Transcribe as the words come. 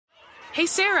Hey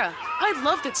Sarah, I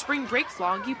love that spring break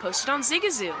vlog you posted on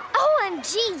Zigazoo.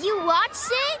 OMG, you watched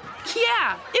it?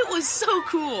 Yeah, it was so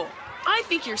cool. I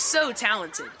think you're so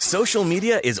talented. Social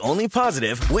media is only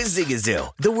positive with Zigazoo,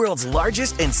 the world's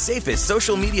largest and safest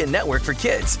social media network for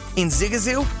kids. In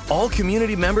Zigazoo, all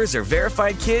community members are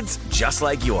verified kids just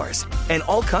like yours, and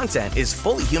all content is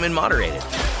fully human moderated.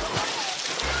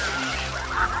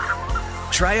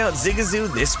 Try out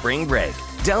Zigazoo this spring break.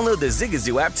 Download the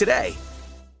Zigazoo app today.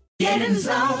 Get in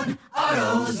zone,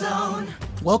 AutoZone.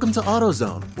 Welcome to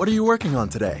AutoZone. What are you working on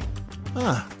today?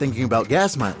 Thinking about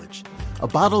gas mileage. A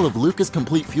bottle of Lucas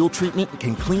Complete Fuel Treatment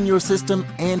can clean your system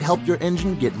and help your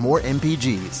engine get more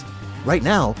MPGs. Right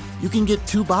now, you can get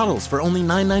 2 bottles for only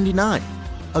 $9.99.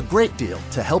 A great deal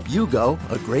to help you go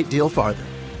a great deal farther.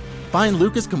 Find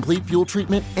Lucas Complete Fuel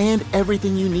Treatment and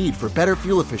everything you need for better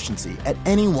fuel efficiency at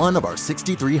any one of our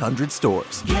 6,300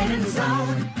 stores. Get in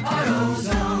zone,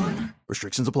 AutoZone.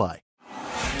 Restrictions apply.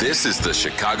 This is the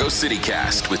Chicago City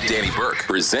Cast with Danny Burke,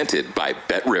 presented by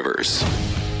BetRivers.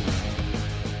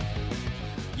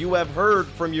 You have heard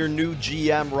from your new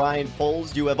GM, Ryan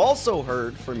Poles. You have also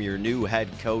heard from your new head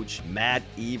coach, Matt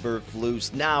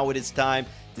Eberflus. Now it is time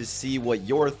to see what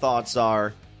your thoughts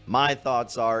are, my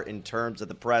thoughts are in terms of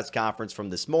the press conference from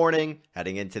this morning,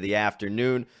 heading into the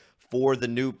afternoon, for the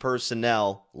new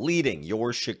personnel leading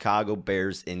your Chicago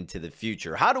Bears into the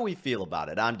future. How do we feel about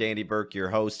it? I'm Danny Burke, your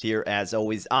host here, as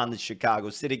always, on the Chicago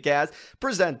City Cast,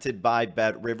 presented by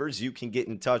BetRivers. You can get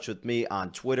in touch with me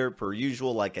on Twitter, per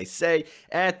usual, like I say,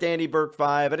 at Danny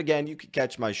Burke5. And again, you can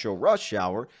catch my show Rush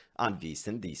Hour on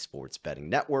VSiN, the Sports Betting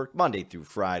Network, Monday through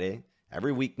Friday.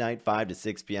 Every weeknight, 5 to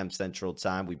 6 p.m. Central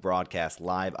Time, we broadcast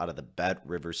live out of the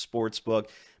BetRivers Sportsbook,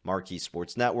 Marquee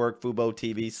Sports Network, Fubo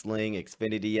TV, Sling,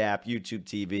 Xfinity app, YouTube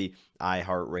TV,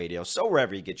 iHeartRadio. So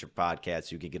wherever you get your podcasts,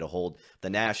 you can get a hold of the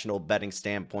National Betting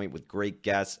Standpoint with great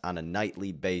guests on a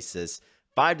nightly basis,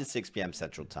 5 to 6 p.m.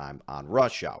 Central Time on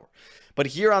Rush Hour. But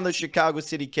here on the Chicago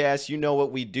City Cast, you know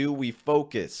what we do. We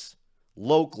focus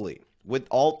locally with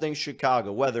all things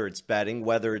Chicago, whether it's betting,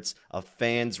 whether it's a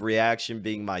fan's reaction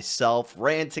being myself,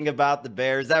 ranting about the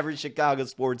Bears, every Chicago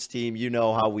sports team, you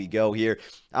know how we go here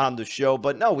on the show.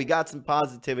 But no, we got some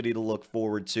positivity to look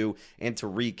forward to and to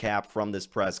recap from this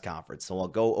press conference. So I'll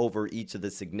go over each of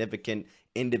the significant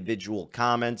individual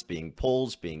comments, being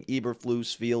Poles, being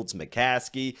Eberflus, Fields,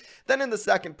 McCaskey. Then in the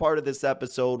second part of this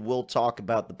episode, we'll talk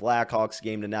about the Blackhawks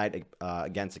game tonight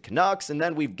against the Canucks. And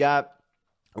then we've got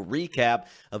a recap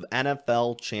of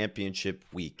NFL Championship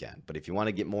Weekend. But if you want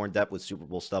to get more in depth with Super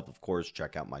Bowl stuff, of course,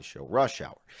 check out my show, Rush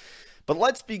Hour. But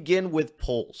let's begin with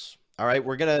Poles. All right,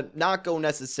 we're going to not go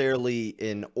necessarily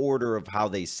in order of how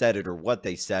they said it or what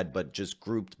they said, but just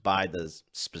grouped by the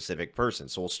specific person.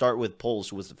 So we'll start with Poles,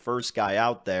 who was the first guy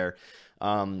out there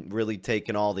really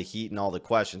taking all the heat and all the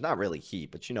questions. Not really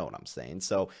heat, but you know what I'm saying.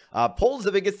 So Poles,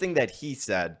 the biggest thing that he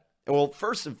said, well,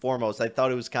 first and foremost, I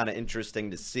thought it was kind of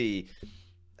interesting to see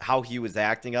how he was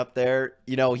acting up there.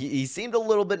 You know, he seemed a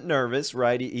little bit nervous,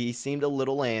 right? He seemed a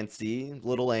little antsy, a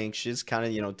little anxious, kind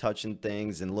of, you know, touching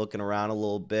things and looking around a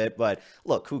little bit. But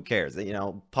look, who cares? You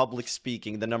know, public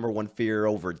speaking, the number one fear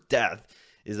over death,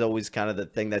 is always kind of the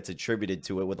thing that's attributed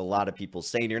to it, with a lot of people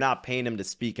saying you're not paying him to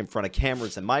speak in front of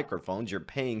cameras and microphones. You're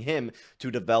paying him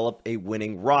to develop a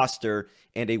winning roster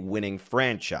and a winning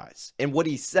franchise. And what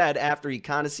he said after he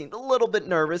kind of seemed a little bit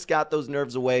nervous, got those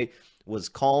nerves away, was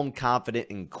calm, confident,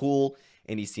 and cool,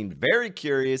 and he seemed very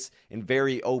curious and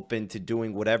very open to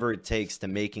doing whatever it takes to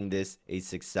making this a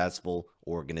successful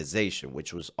organization,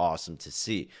 which was awesome to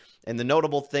see. And the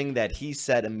notable thing that he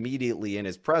said immediately in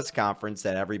his press conference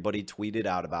that everybody tweeted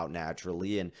out about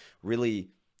naturally and really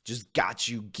just got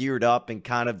you geared up and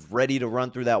kind of ready to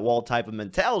run through that wall type of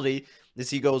mentality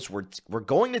is he goes, we're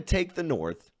going to take the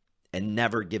North and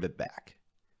never give it back.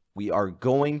 We are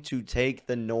going to take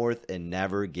the North and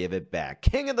never give it back.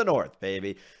 King of the North,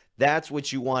 baby. That's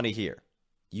what you want to hear.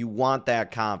 You want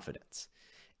that confidence.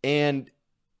 And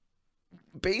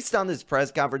based on this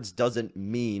press conference doesn't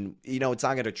mean, you know, it's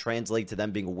not going to translate to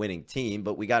them being a winning team,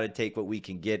 but we got to take what we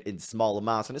can get in small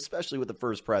amounts, and especially with the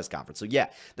first press conference. So yeah,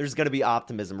 there's going to be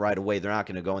optimism right away. They're not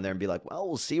going to go in there and be like, well,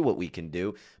 we'll see what we can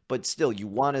do. But still, you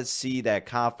want to see that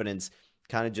confidence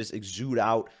kind of just exude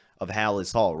out of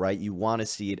Halas Hall, right? You want to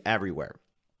see it everywhere.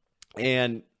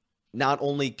 And not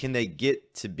only can they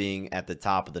get to being at the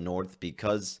top of the North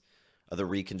because of the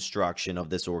reconstruction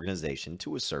of this organization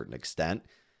to a certain extent,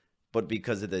 but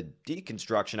because of the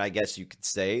deconstruction, I guess you could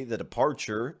say, the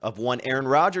departure of one Aaron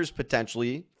Rodgers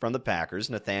potentially from the Packers,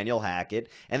 Nathaniel Hackett,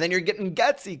 and then you're getting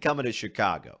Getsy coming to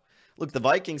Chicago. Look, the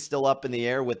Vikings still up in the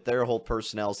air with their whole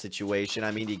personnel situation.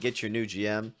 I mean, you get your new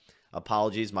GM.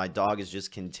 Apologies, my dog is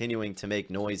just continuing to make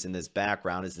noise in this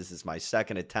background as this is my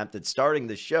second attempt at starting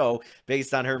the show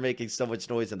based on her making so much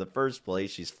noise in the first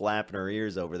place. She's flapping her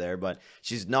ears over there, but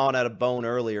she's gnawing at a bone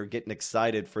earlier, getting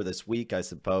excited for this week, I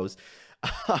suppose.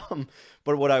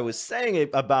 But what I was saying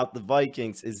about the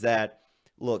Vikings is that,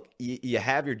 look, you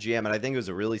have your GM, and I think it was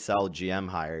a really solid GM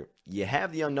hire. You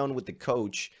have the unknown with the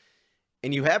coach,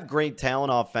 and you have great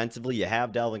talent offensively. You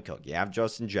have Dalvin Cook. You have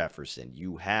Justin Jefferson.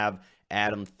 You have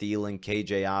Adam Thielen,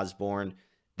 KJ Osborne.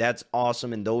 That's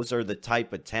awesome, and those are the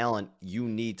type of talent you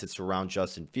need to surround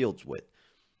Justin Fields with.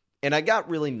 And I got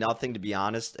really nothing, to be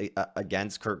honest,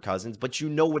 against Kirk Cousins, but you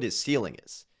know what his ceiling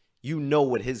is. You know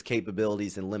what his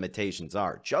capabilities and limitations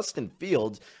are. Justin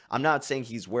Fields, I'm not saying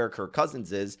he's where Kirk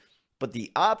Cousins is, but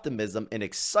the optimism and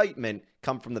excitement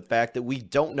come from the fact that we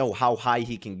don't know how high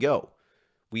he can go.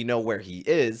 We know where he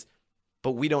is,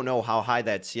 but we don't know how high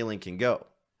that ceiling can go.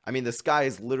 I mean, the sky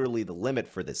is literally the limit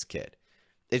for this kid.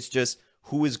 It's just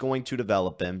who is going to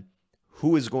develop him,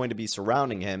 who is going to be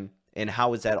surrounding him, and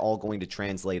how is that all going to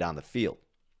translate on the field.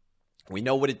 We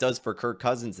know what it does for Kirk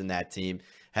Cousins in that team.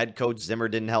 Head coach Zimmer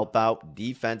didn't help out.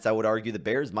 Defense, I would argue the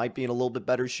Bears might be in a little bit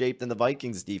better shape than the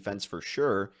Vikings defense for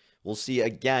sure. We'll see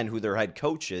again who their head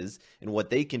coach is and what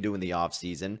they can do in the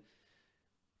offseason.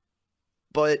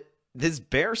 But this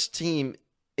Bears team,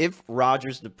 if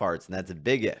Rodgers departs, and that's a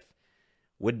big if,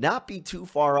 would not be too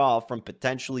far off from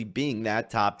potentially being that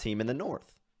top team in the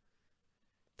North.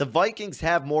 The Vikings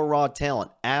have more raw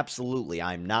talent. Absolutely.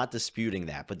 I'm not disputing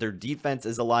that. But their defense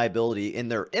is a liability,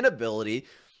 and their inability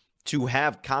to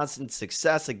have constant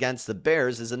success against the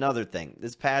Bears is another thing.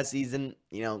 This past season,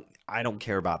 I don't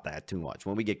care about that too much.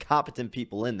 When we get competent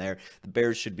people in there, the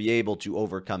Bears should be able to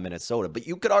overcome Minnesota. But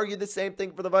you could argue the same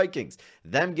thing for the Vikings,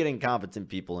 them getting competent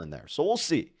people in there. So we'll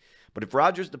see. But if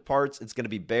Rodgers departs, it's going to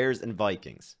be Bears and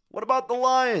Vikings. What about the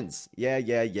Lions?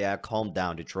 Yeah. Calm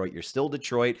down, Detroit. You're still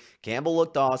Detroit. Campbell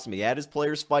looked awesome. He had his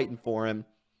players fighting for him.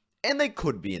 And they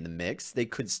could be in the mix. They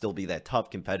could still be that tough,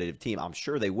 competitive team. I'm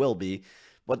sure they will be.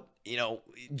 But,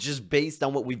 just based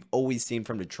on what we've always seen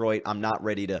from Detroit, I'm not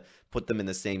ready to put them in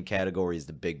the same category as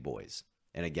the big boys.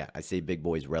 And again, I say big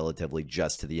boys relatively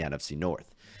just to the NFC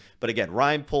North. But again,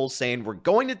 Ryan Poles saying we're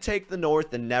going to take the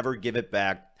North and never give it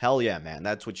back. Hell yeah, man.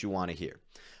 That's what you want to hear.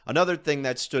 Another thing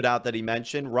that stood out that he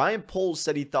mentioned, Ryan Poles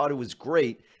said he thought it was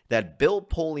great that Bill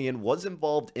Polian was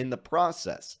involved in the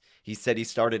process. He said he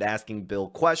started asking Bill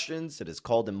questions and has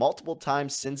called him multiple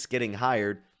times since getting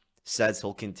hired, says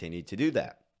he'll continue to do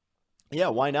that. Yeah,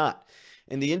 why not?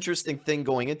 And the interesting thing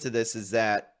going into this is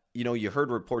that, you heard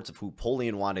reports of who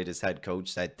Polian wanted as head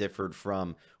coach that differed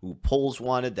from who Poles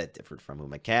wanted, that differed from who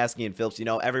McCaskey and Phillips,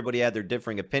 everybody had their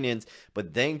differing opinions,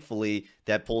 but thankfully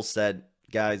that Poles said,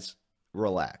 guys,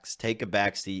 relax, take a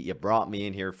back seat. You brought me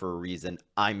in here for a reason.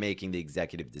 I'm making the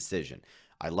executive decision.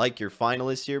 I like your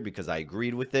finalists here because I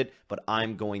agreed with it, but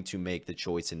I'm going to make the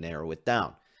choice and narrow it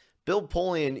down. Bill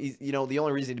Polian, the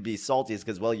only reason to be salty is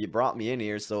because, well, you brought me in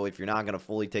here, so if you're not going to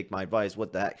fully take my advice,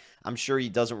 what the heck? I'm sure he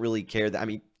doesn't really care.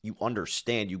 You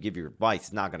understand, you give your advice.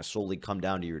 It's not going to solely come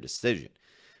down to your decision.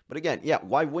 But again, yeah,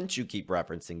 why wouldn't you keep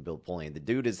referencing Bill Polian? The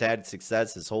dude has had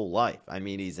success his whole life.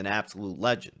 He's an absolute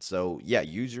legend. So, yeah,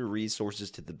 use your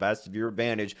resources to the best of your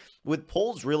advantage. With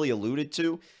Poles really alluded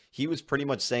to, he was pretty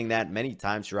much saying that many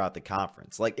times throughout the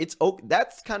conference.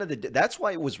 That's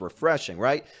why it was refreshing,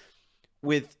 right?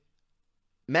 With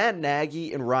Matt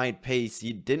Nagy and Ryan Pace,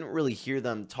 you didn't really hear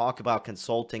them talk about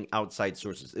consulting outside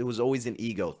sources. It was always an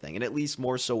ego thing, and at least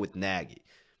more so with Nagy.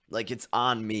 It's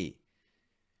on me,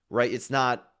 right? It's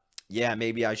not, yeah,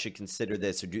 maybe I should consider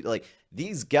this or do,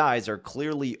 these guys are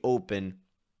clearly open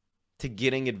to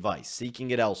getting advice,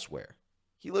 seeking it elsewhere.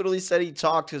 He literally said he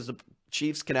talked to the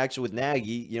Chiefs' connection with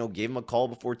Nagy, gave him a call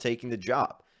before taking the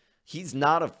job. He's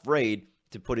not afraid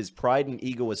to put his pride and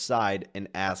ego aside and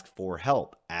ask for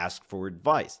help, ask for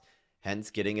advice. Hence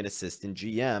getting an assistant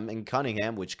GM in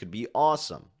Cunningham, which could be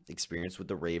awesome. Experience with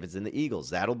the Ravens and the Eagles.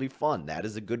 That'll be fun. That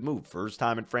is a good move. First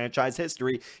time in franchise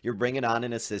history, you're bringing on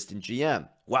an assistant GM.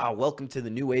 Wow, welcome to the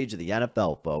new age of the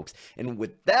NFL, folks. And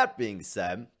with that being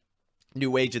said,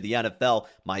 new age of the NFL,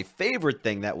 my favorite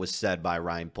thing that was said by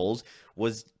Ryan Poles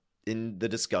was in the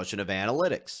discussion of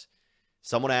analytics.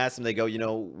 Someone asked him, they go,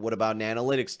 what about an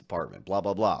analytics department, blah,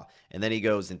 blah, blah. And then he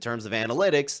goes, in terms of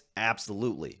analytics,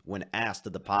 absolutely, when asked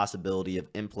of the possibility of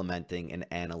implementing an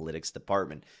analytics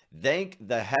department. Thank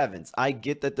the heavens. I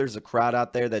get that there's a crowd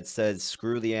out there that says,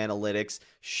 screw the analytics,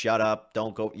 shut up,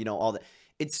 don't go, all that.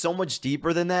 It's so much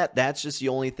deeper than that. That's just the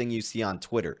only thing you see on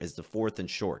Twitter is the 4th and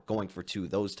short, going for 2,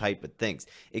 those type of things.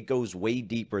 It goes way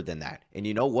deeper than that. And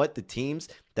you know what? The teams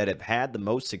that have had the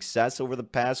most success over the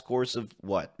past course of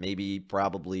maybe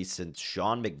probably since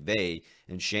Sean McVay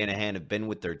and Shanahan have been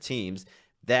with their teams,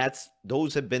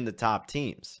 those have been the top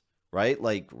teams, right?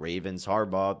 Like Ravens,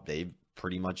 Harbaugh, they've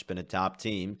pretty much been a top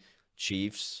team.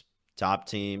 Chiefs, top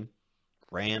team.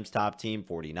 Rams, top team.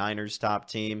 49ers, top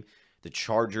team. The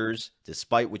Chargers,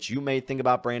 despite what you may think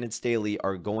about Brandon Staley,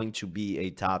 are going to be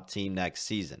a top team next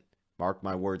season. Mark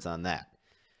my words on that.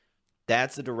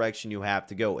 That's the direction you have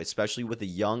to go, especially with a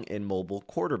young and mobile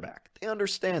quarterback. They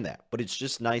understand that, but it's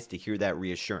just nice to hear that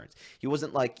reassurance. He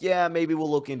wasn't like, yeah, maybe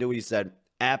we'll look into it. He said,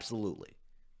 absolutely.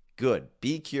 Good.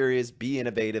 Be curious, be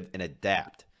innovative, and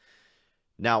adapt.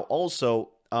 Now,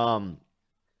 also,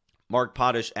 Mark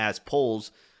Potash asked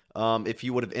Poles, if he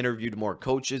would have interviewed more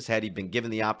coaches, had he been given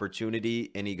the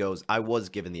opportunity, and he goes, I was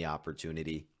given the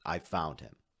opportunity. I found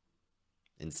him.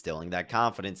 Instilling that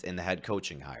confidence in the head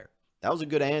coaching hire. That was a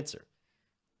good answer.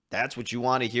 That's what you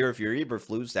want to hear if you're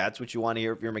Eberflus. That's what you want to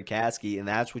hear if you're McCaskey. And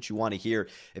that's what you want to hear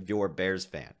if you're a Bears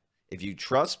fan. If you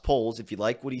trust Poles, if you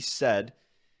like what he said,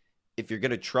 if you're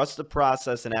going to trust the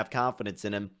process and have confidence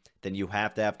in him, then you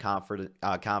have to have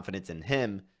confidence in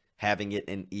him having it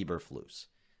in Eberflus.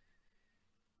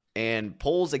 And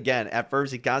Poles, again, at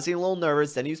first he got a little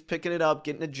nervous. Then he was picking it up,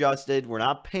 getting adjusted. We're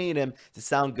not paying him to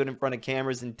sound good in front of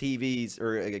cameras and TVs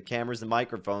or cameras and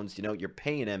microphones. You know, you're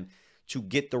paying him to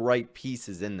get the right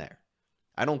pieces in there.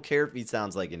 I don't care if he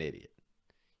sounds like an idiot.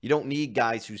 You don't need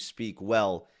guys who speak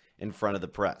well in front of the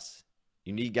press.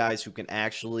 You need guys who can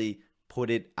actually put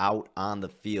it out on the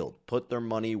field. Put their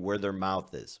money where their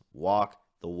mouth is. Walk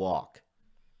the walk.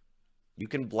 You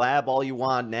can blab all you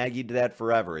want. Nagy did that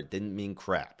forever. It didn't mean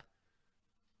crap.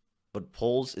 But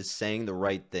Poles is saying the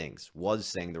right things, was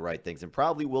saying the right things, and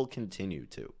probably will continue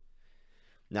to.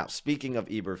 Now, speaking of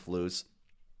Eberflus,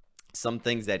 some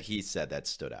things that he said that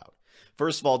stood out.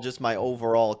 First of all, just my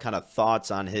overall kind of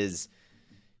thoughts on his,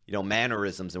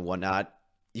 mannerisms and whatnot.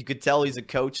 You could tell he's a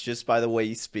coach just by the way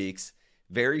he speaks.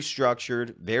 Very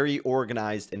structured, very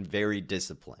organized, and very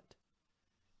disciplined.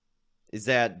 Is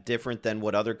that different than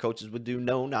what other coaches would do?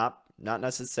 No, not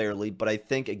necessarily. But I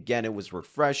think, again, it was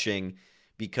refreshing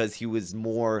because he was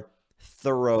more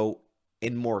thorough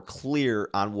and more clear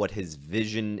on what his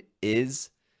vision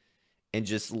is and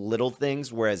just little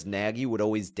things, whereas Nagy would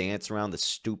always dance around the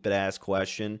stupid-ass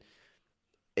question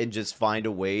and just find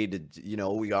a way to,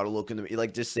 we got to look in the,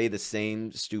 just say the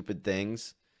same stupid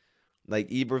things. Like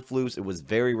Eberflus, it was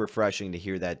very refreshing to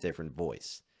hear that different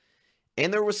voice.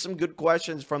 And there was some good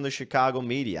questions from the Chicago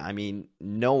media. I mean,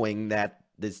 knowing that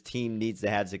this team needs to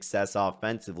have success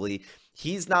offensively,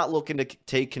 he's not looking to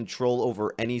take control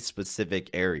over any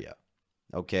specific area.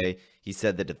 Okay? He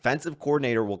said the defensive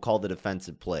coordinator will call the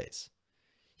defensive plays.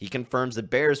 He confirms the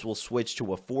Bears will switch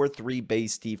to a 4-3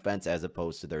 base defense as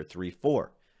opposed to their 3-4.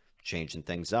 Changing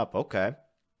things up. Okay.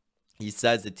 He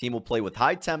says the team will play with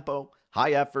high tempo,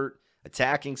 high effort,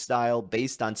 attacking style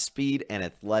based on speed and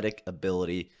athletic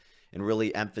ability, and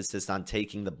really emphasis on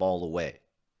taking the ball away.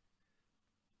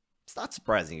 It's not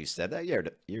surprising you said that.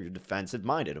 You're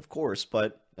defensive-minded, of course,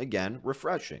 but again,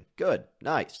 refreshing. Good.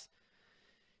 Nice.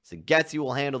 So Getsy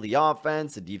will handle the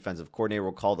offense. The defensive coordinator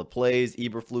will call the plays.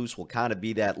 Eberflus will kind of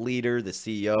be that leader, the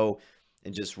CEO,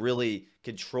 and just really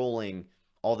controlling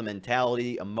all the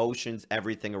mentality, emotions,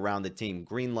 everything around the team.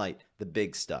 Green light, the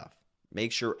big stuff.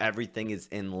 Make sure everything is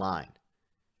in line.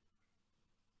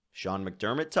 Sean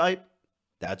McDermott type,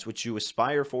 that's what you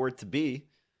aspire for it to be.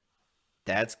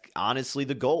 That's honestly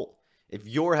the goal. If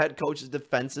your head coach is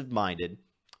defensive-minded,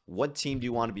 what team do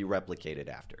you want to be replicated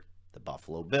after? The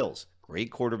Buffalo Bills. Great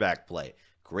quarterback play.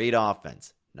 Great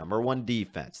offense. #1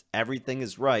 defense. Everything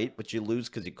is right, but you lose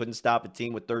because you couldn't stop a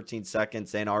team with 13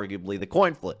 seconds and arguably the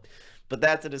coin flip. But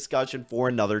that's a discussion for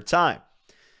another time.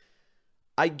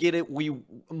 I get it.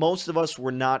 Most of us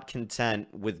were not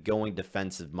content with going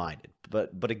defensive-minded.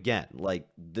 But again, like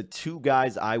the two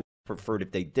guys I preferred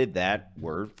if they did that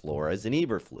were Flores and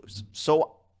Eberflus.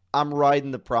 So I'm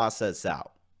riding the process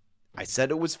out. I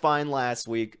said it was fine last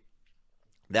week.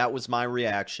 That was my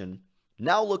reaction.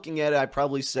 Now looking at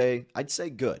it, I'd say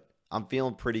good. I'm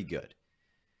feeling pretty good.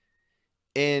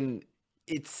 And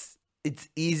it's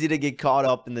easy to get caught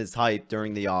up in this hype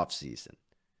during the offseason.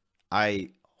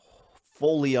 I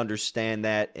fully understand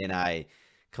that, and I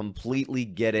completely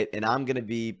get it. And I'm going to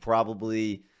be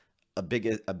probably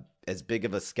as big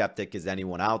of a skeptic as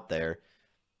anyone out there.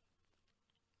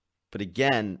 But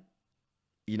again,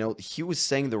 he was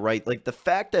saying the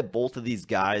fact that both of these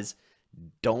guys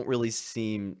don't really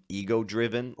seem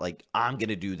ego-driven, like, I'm going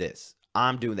to do this.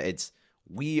 I'm doing that.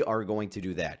 We are going to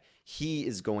do that. He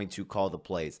is going to call the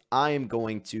plays. I am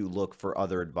going to look for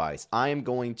other advice. I am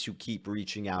going to keep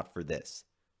reaching out for this.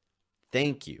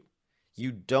 Thank you.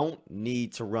 You don't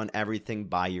need to run everything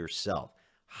by yourself.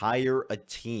 Hire a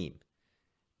team.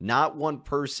 Not one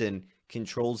person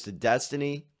controls the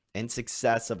destiny and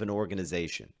success of an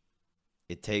organization.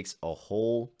 It takes a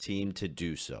whole team to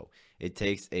do so. It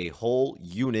takes a whole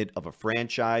unit of a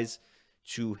franchise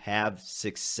to have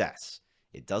success.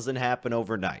 It doesn't happen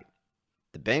overnight.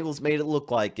 The Bengals made it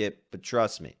look like it, but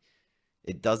trust me,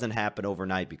 it doesn't happen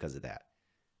overnight because of that.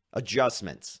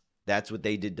 Adjustments. That's what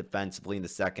they did defensively in the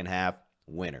second half.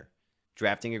 Winner.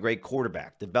 Drafting a great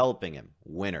quarterback. Developing him.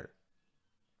 Winner.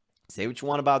 Say what you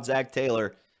want about Zach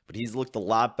Taylor, but he's looked a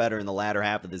lot better in the latter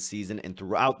half of the season and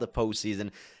throughout the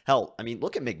postseason. Hell, I mean,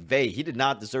 look at McVay. He did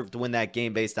not deserve to win that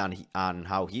game based on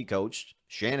how he coached.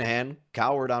 Shanahan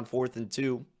cowered on 4th and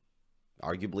 2.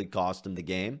 Arguably cost him the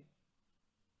game,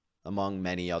 among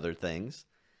many other things.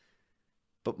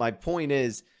 But my point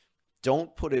is,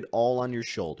 don't put it all on your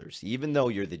shoulders. Even though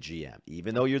you're the GM,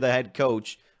 even though you're the head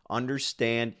coach,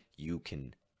 understand you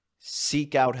can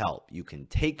seek out help. You can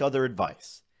take other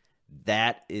advice.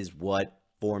 That is what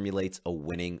formulates a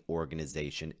winning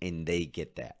organization, and they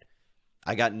get that.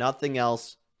 I got nothing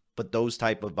else but those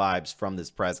type of vibes from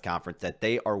this press conference, that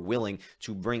they are willing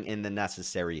to bring in the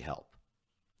necessary help.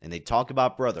 And they talk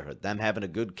about brotherhood, them having a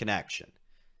good connection.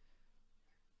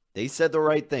 They said the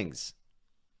right things.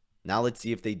 Now let's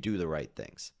see if they do the right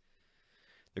things.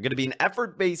 They're going to be an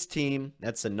effort-based team.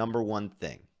 That's the number one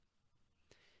thing.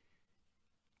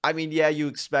 I mean, yeah, you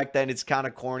expect that. And it's kind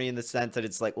of corny in the sense that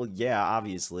it's like, well, yeah,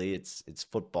 obviously it's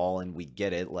football and we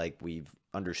get it. Like, we've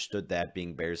understood that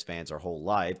being Bears fans our whole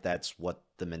life. That's what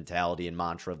the mentality and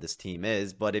mantra of this team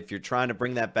is. But if you're trying to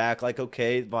bring that back, like,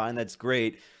 okay, fine, that's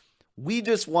great. We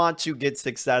just want to get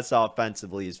success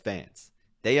offensively as fans.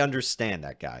 They understand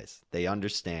that, guys. They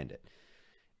understand it.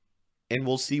 And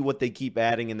we'll see what they keep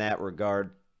adding in that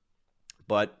regard.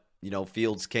 But,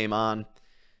 Fields came on.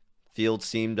 Fields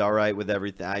seemed all right with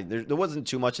everything. There wasn't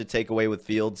too much to take away with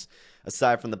Fields,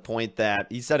 aside from the point that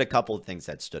he said a couple of things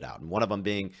that stood out. And one of them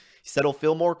being, he said he'll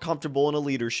feel more comfortable in a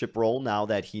leadership role now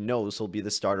that he knows he'll be the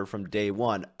starter from day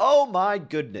one. Oh my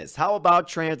goodness. How about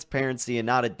transparency and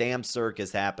not a damn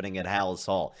circus happening at Halas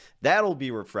Hall? That'll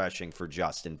be refreshing for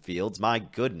Justin Fields. My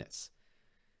goodness.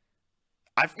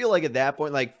 I feel like at that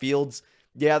point, like Fields,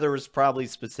 yeah, there was probably a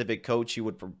specific coach you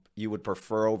would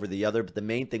prefer over the other, but the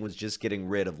main thing was just getting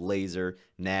rid of Lazor,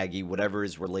 Nagy, whatever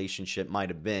his relationship might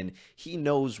have been. He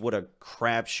knows what a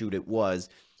crapshoot it was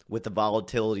with the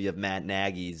volatility of Matt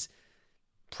Nagy's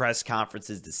press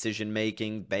conferences,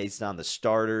 decision-making based on the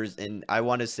starters. And I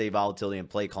want to say volatility in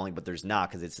play calling, but there's not,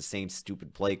 because it's the same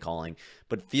stupid play calling.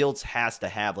 But Fields has to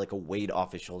have like a weight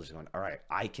off his shoulders going, all right,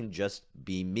 I can just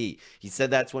be me. He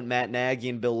said that's what Matt Nagy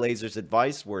and Bill Lazor's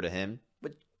advice were to him,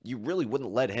 but you really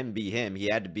wouldn't let him be him. He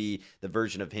had to be the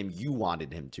version of him you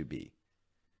wanted him to be.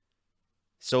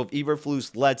 So if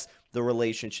Eberflus lets the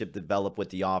relationship develop with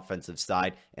the offensive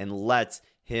side and lets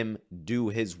him do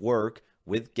his work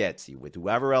with Getsy, with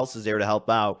whoever else is there to help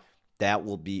out, that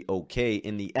will be okay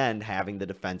in the end, having the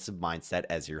defensive mindset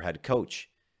as your head coach.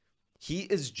 He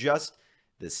is just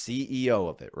the CEO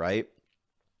of it, right?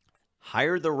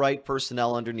 Hire the right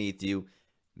personnel underneath you.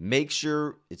 Make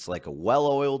sure it's like a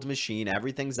well-oiled machine.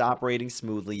 Everything's operating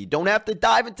smoothly. You don't have to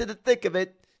dive into the thick of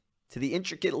it, to the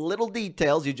intricate little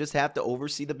details. You just have to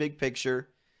oversee the big picture.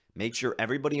 Make sure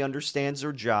everybody understands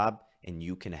their job, and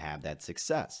you can have that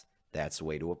success. That's the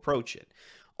way to approach it.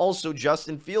 Also,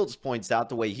 Justin Fields points out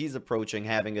the way he's approaching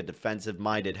having a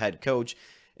defensive-minded head coach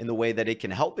in the way that it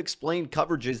can help explain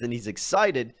coverages, and he's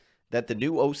excited that the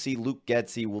new OC Luke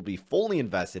Getsy will be fully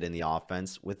invested in the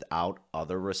offense without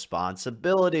other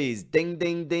responsibilities. Ding,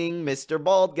 ding, ding. Mr.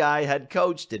 Bald Guy, head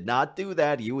coach, did not do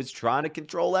that. He was trying to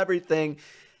control everything.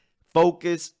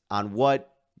 Focus on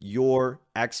what your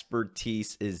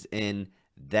expertise is in.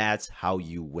 That's how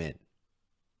you win.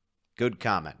 Good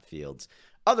comment, Fields.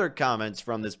 Other comments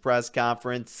from this press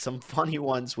conference, some funny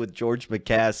ones with George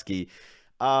McCaskey.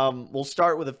 We'll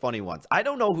start with the funny ones. I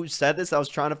don't know who said this. I was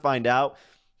trying to find out.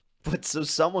 But so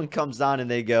someone comes on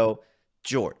and they go,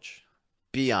 George,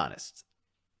 be honest.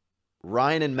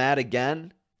 Ryan and Matt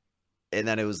again? And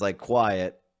then it was like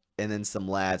quiet. And then some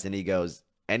laughs. And he goes,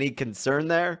 any concern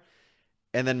there?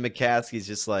 And then McCaskey's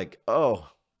just like, oh,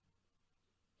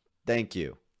 thank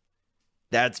you.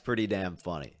 That's pretty damn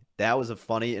funny. That was a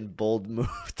funny and bold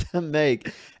move to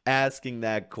make, asking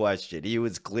that question. He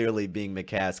was clearly being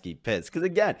McCaskey pissed. Because,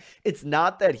 again, it's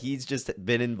not that he's just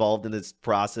been involved in this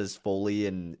process fully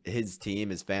and his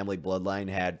team, his family bloodline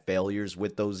had failures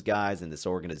with those guys and this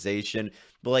organization.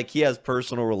 But, like, he has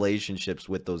personal relationships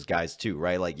with those guys, too,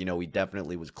 right? Like, you know, he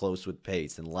definitely was close with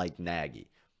Pace and liked Nagy.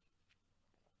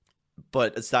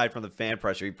 But aside from the fan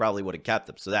pressure, he probably would have kept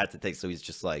him. So that's the thing. So he's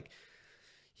just like,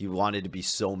 he wanted to be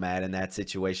so mad in that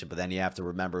situation, but then you have to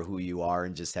remember who you are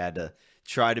and just had to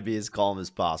try to be as calm as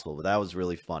possible. But that was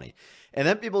really funny. And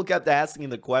then people kept asking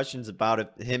the questions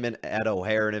about him and Ed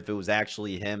O'Hare and if it was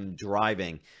actually him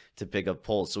driving to pick up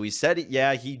Poles. So he said,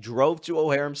 yeah, he drove to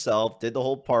O'Hare himself, did the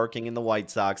whole parking in the White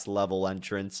Sox level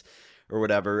entrance or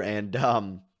whatever. And,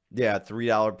 yeah,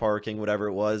 $3 parking, whatever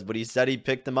it was. But he said he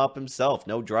picked him up himself,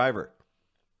 no driver.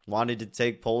 Wanted to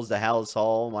take Poles to Halas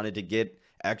Hall, wanted to get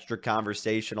extra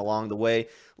conversation along the way.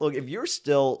 Look, if you're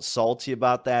still salty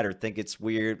about that or think it's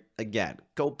weird, again,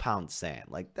 go pound sand.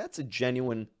 Like, that's a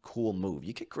genuine cool move.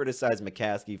 You could criticize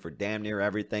McCaskey for damn near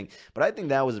everything, but I think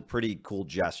that was a pretty cool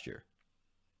gesture.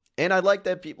 And I like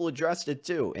that people addressed it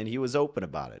too, and he was open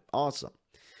about it. Awesome.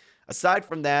 Aside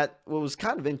from that, what was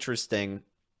kind of interesting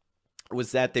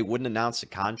was that they wouldn't announce the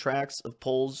contracts of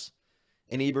Poles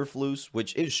and Eberflus,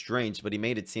 which is strange, but he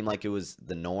made it seem like it was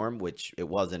the norm, which it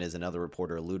wasn't, as another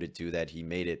reporter alluded to, that he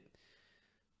made it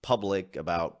public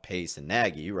about Pace and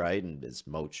Nagy, right? And as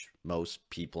most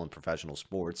people in professional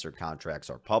sports, their contracts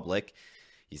are public.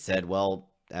 He said,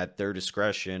 well, at their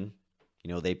discretion, you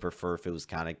know, they prefer if it was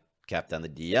kind of kept on the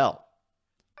DL.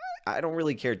 I don't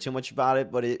really care too much about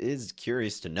it, but it is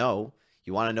curious to know.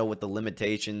 You want to know what the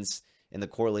limitations and the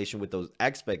correlation with those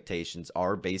expectations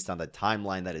are based on the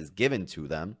timeline that is given to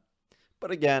them.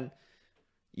 But again,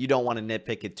 you don't want to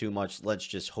nitpick it too much. Let's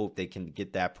just hope they can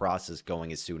get that process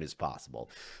going as soon as possible.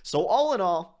 So all in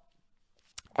all,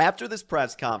 after this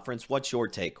press conference, what's your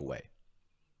takeaway?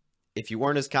 If you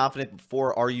weren't as confident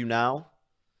before, are you now?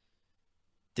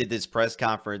 Did this press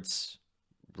conference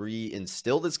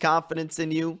reinstill this confidence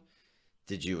in you?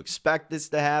 Did you expect this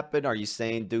to happen? Are you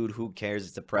saying, dude, who cares?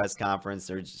 It's a press conference.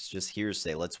 They're just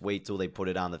hearsay. Let's wait till they put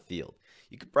it on the field.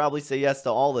 You could probably say yes to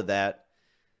all of that.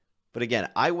 But again,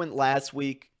 I went last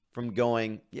week from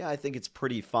going, yeah, I think it's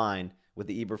pretty fine with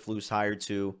the Eberflus hire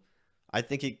too. I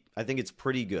think it's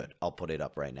pretty good. I'll put it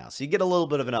up right now. So you get a little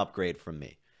bit of an upgrade from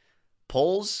me.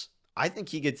 Poles, I think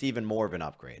he gets even more of an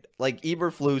upgrade. Like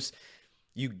Eberflus,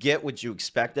 you get what you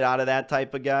expected out of that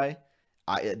type of guy.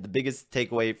 The biggest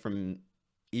takeaway from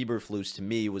Eberflus to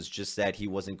me was just that he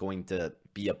wasn't going to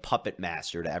be a puppet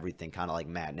master to everything, kind of like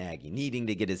Matt Nagy, needing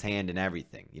to get his hand in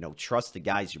everything. You know, trust the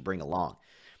guys you bring along.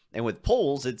 And with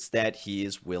Poles, it's that he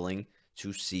is willing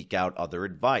to seek out other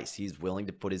advice. He's willing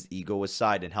to put his ego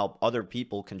aside and help other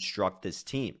people construct this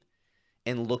team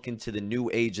and look into the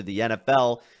new age of the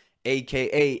NFL,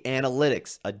 aka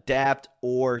analytics, adapt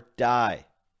or die.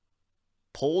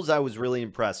 Poles I was really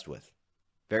impressed with.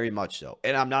 Very much so.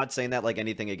 And I'm not saying that like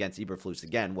anything against Eberflus.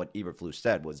 Again, what Eberflus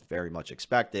said was very much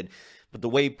expected. But the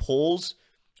way Poles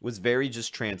was very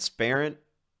just transparent,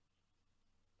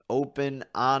 open,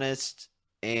 honest,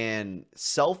 and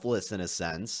selfless in a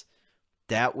sense,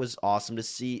 that was awesome to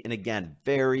see. And again,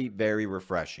 very, very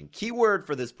refreshing. Keyword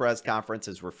for this press conference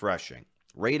is refreshing.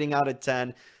 Rating out of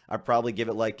 10, I'd probably give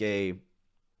it like a,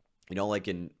 like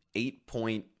an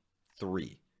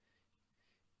 8.3.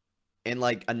 And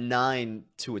like a 9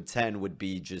 to a 10 would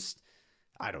be just,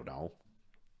 I don't know.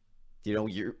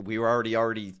 We were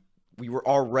already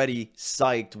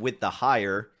psyched with the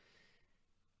hire,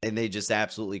 and they just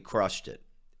absolutely crushed it.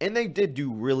 And they did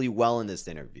do really well in this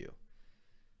interview.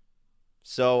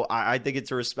 So I think it's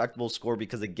a respectable score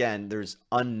because, again, there's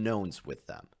unknowns with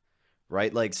them,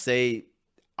 right? Like, say,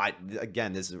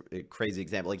 this is a crazy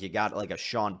example. Like, you got like a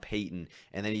Sean Payton,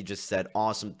 and then he just said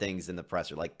awesome things in the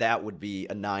presser. Like, that would be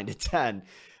a 9 to 10,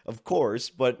 of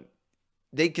course. But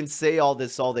they can say all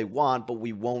this all they want, but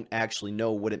we won't actually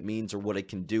know what it means or what it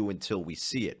can do until we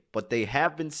see it. But they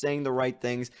have been saying the right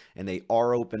things, and they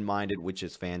are open-minded, which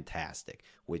is fantastic,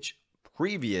 which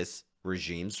previous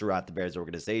regimes throughout the Bears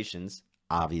organizations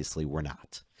obviously were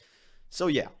not. So,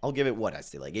 yeah, I'll give it what I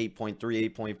say, like 8.3,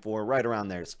 8.4, right around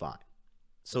there is fine.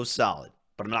 So solid,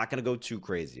 but I'm not going to go too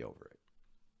crazy over it.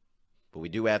 But we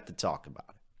do have to talk about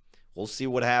it. We'll see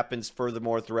what happens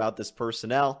furthermore throughout this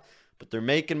personnel, but they're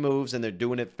making moves and they're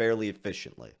doing it fairly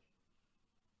efficiently.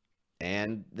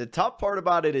 And the tough part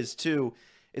about it is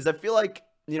I feel like,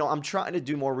 I'm trying to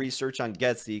do more research on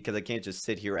Getsy because I can't just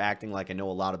sit here acting like I know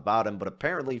a lot about him. But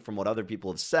apparently from what other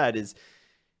people have said is,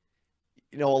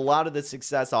 a lot of the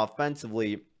success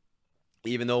offensively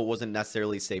even though it wasn't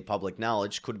necessarily, say, public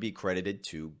knowledge, could be credited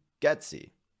to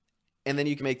Getsy. And then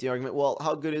you can make the argument, well,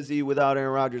 how good is he without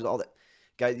Aaron Rodgers? All that.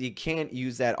 Guys, you can't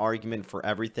use that argument for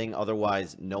everything.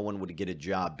 Otherwise, no one would get a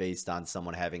job based on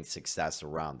someone having success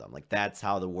around them. Like, that's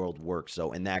how the world works.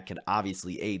 So, and that can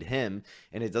obviously aid him.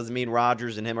 And it doesn't mean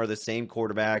Rodgers and him are the same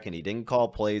quarterback and he didn't call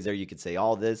plays there. You could say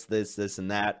all this, and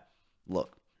that.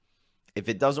 Look, if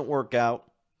it doesn't work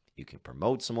out, you can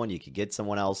promote someone, you can get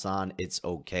someone else on. It's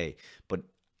okay. But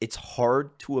it's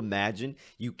hard to imagine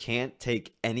you can't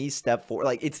take any step forward.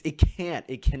 Like, it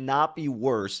cannot be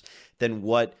worse than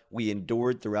what we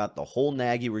endured throughout the whole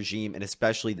Nagy regime, and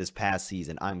especially this past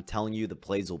season. I'm telling you, the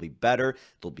plays will be better,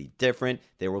 they'll be different,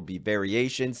 there will be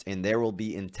variations, and there will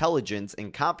be intelligence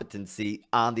and competency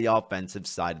on the offensive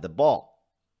side of the ball.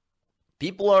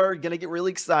 People are going to get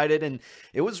really excited, and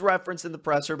it was referenced in the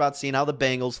presser about seeing how the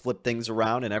Bengals flip things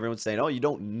around, and everyone's saying, oh, you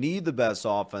don't need the best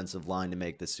offensive line to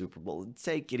make the Super Bowl.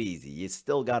 Take it easy. You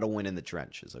still got to win in the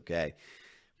trenches, okay?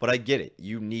 But I get it.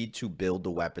 You need to build the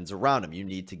weapons around them. You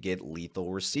need to get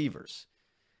lethal receivers.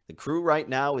 The crew right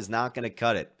now is not going to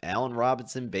cut it. Allen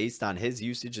Robinson, based on his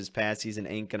usage this past season,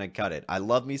 ain't going to cut it. I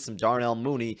love me some Darnell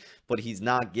Mooney, but he's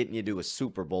not getting you to a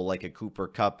Super Bowl like a Cooper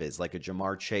Kupp is, like a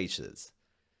Jamar Chase is.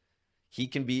 He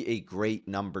can be a great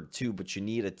number 2, but you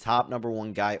need a top number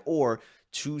 1 guy or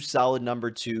 2 solid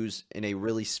number 2s and a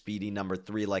really speedy number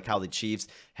 3, like how the Chiefs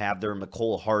have their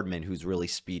Mecole Hardman, who's really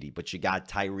speedy. But you got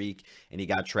Tyreek and you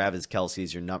got Travis Kelce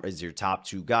as your top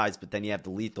 2 guys. But then you have the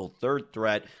lethal third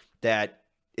threat that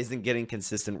isn't getting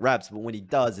consistent reps. But when he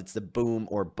does, it's the boom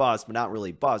or bust, but not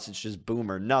really bust. It's just boom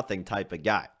or nothing type of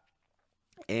guy.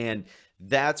 And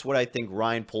that's what I think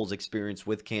Ryan Poles experienced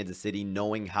with Kansas City,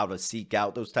 knowing how to seek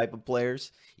out those type of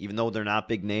players, even though they're not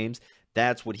big names.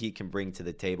 That's what he can bring to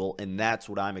the table, and that's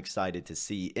what I'm excited to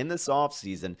see in this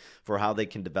offseason for how they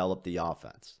can develop the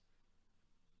offense.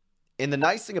 And the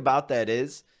nice thing about that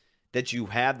is that you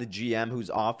have the GM who's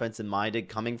offensive-minded,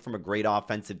 coming from a great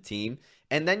offensive team,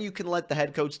 and then you can let the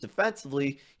head coach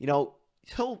defensively,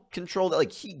 he'll control that.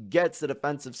 Like, he gets the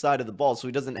defensive side of the ball, so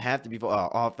he doesn't have to be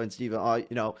offense,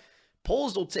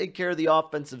 Poles will take care of the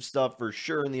offensive stuff for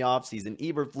sure in the offseason.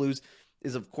 Eberflus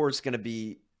is, of course, going to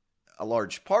be a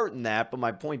large part in that, but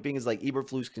my point being is, like,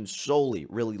 Eberflus can solely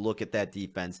really look at that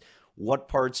defense. What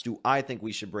parts do I think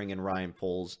we should bring in Ryan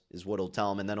Poles is what he'll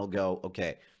tell him, and then he'll go,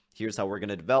 okay, here's how we're going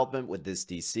to develop him with this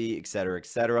DC, et cetera, et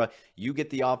cetera. You get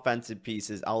the offensive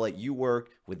pieces. I'll let you work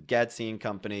with Getsy and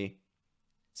company.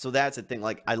 So that's the thing.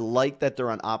 Like, I like that they're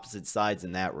on opposite sides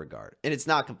in that regard. And it's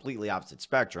not completely opposite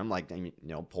spectrum. Like,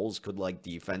 Poles could like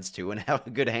defense too and have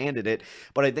a good hand at it.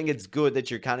 But I think it's good that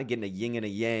you're kind of getting a yin and a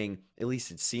yang. At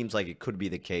least it seems like it could be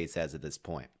the case as of this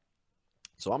point.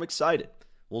 So I'm excited.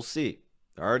 We'll see.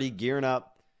 They're already gearing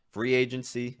up. Free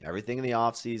agency, everything in the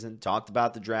offseason. Talked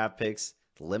about the draft picks,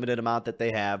 the limited amount that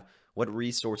they have, what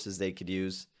resources they could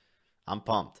use. I'm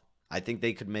pumped. I think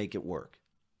they could make it work.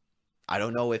 I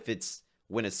don't know if it's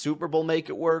win a Super Bowl, make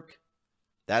it work.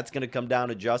 That's going to come down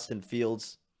to Justin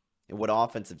Fields and what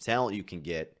offensive talent you can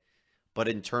get. But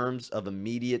in terms of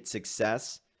immediate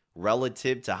success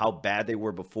relative to how bad they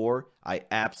were before, I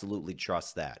absolutely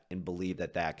trust that and believe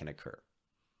that that can occur.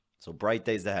 So bright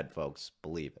days ahead, folks.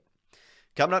 Believe it.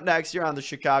 Coming up next here on the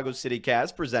Chicago City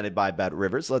Cast, presented by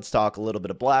BetRivers, let's talk a little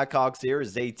bit of Blackhawks here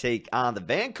as they take on the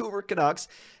Vancouver Canucks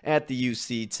at the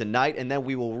UC tonight. And then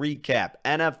we will recap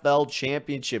NFL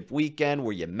Championship Weekend.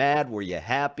 Were you mad? Were you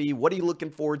happy? What are you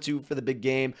looking forward to for the big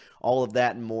game? All of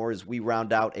that and more as we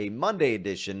round out a Monday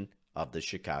edition of the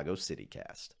Chicago City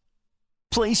Cast.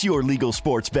 Place your legal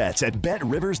sports bets at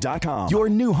BetRivers.com, your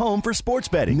new home for sports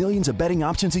betting. Millions of betting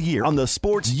options a year on the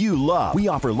sports you love. We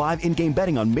offer live in-game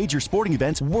betting on major sporting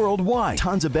events worldwide.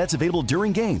 Tons of bets available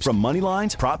during games, from money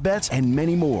lines, prop bets, and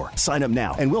many more. Sign up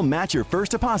now, and we'll match your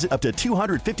first deposit up to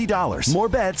 $250. More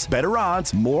bets, better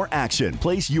odds, more action.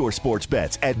 Place your sports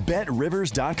bets at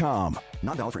BetRivers.com.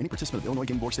 Not valid for any participant of the Illinois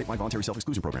Game Board statewide voluntary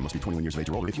self-exclusion program. Must be 21 years of age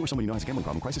or older. If you or someone you know has a gambling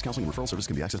problem, crisis counseling and referral service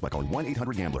can be accessed by calling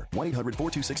 1-800-GAMBLER.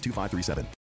 1-800-426-2537.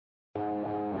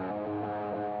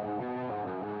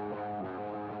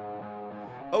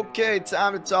 Okay,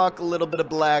 time to talk a little bit of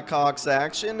Blackhawks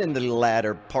action in the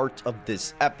latter part of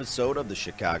this episode of the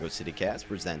Chicago City Cast,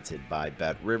 presented by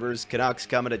BetRivers. Canucks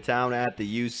coming to town at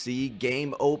the UC.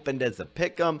 Game opened as a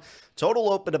pick'em.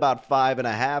 Total opened about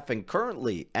 5.5, and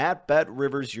currently at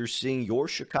BetRivers, you're seeing your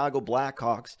Chicago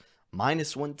Blackhawks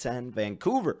minus 110,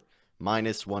 Vancouver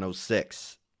minus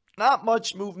 106. Not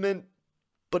much movement,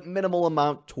 but minimal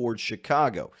amount towards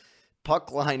Chicago.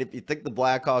 Puck line, if you think the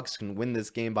Blackhawks can win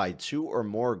this game by 2 or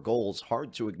more goals,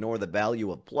 hard to ignore the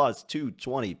value of plus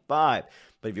 225.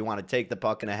 But if you want to take the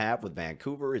puck and a half with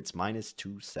Vancouver, it's minus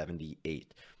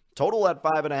 278. Total at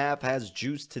 5.5 has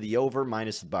juice to the over,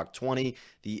 minus $1.20.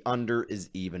 The under is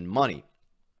even money.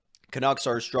 Canucks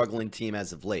are a struggling team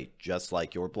as of late, just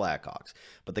like your Blackhawks.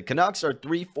 But the Canucks are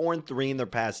 3-4-3 in their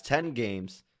past 10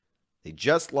 games. They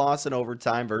just lost in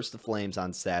overtime versus the Flames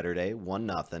on Saturday,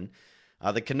 1-0.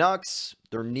 The Canucks,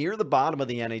 they're near the bottom of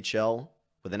the NHL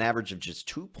with an average of just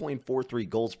 2.43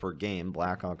 goals per game.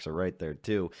 Blackhawks are right there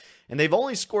too. And they've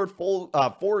only scored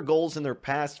 4 goals in their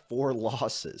past 4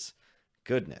 losses.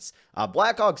 Goodness.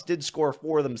 Blackhawks did score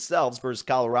 4 themselves versus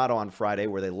Colorado on Friday,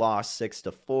 where they lost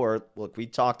 6-4. Look, we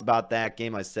talked about that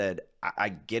game. I said, I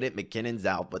get it, McKinnon's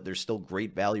out, but there's still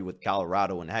great value with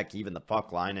Colorado and heck, even the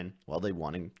puck line. And, well, they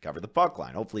won and covered the puck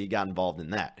line. Hopefully you got involved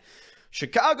in that.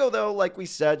 Chicago, though, like we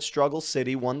said, struggle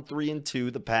city,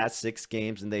 1-3-2 the past 6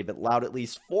 games, and they've allowed at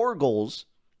least 4 goals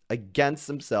against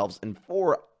themselves in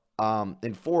 4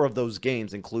 of those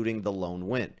games, including the lone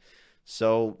win.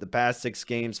 So the past 6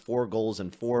 games, 4 goals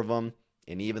in 4 of them,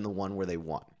 and even the one where they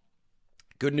won.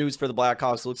 Good news for the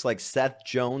Blackhawks. Looks like Seth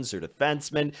Jones, their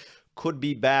defenseman, could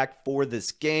be back for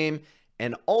this game.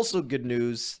 And also good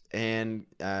news, and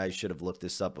I should have looked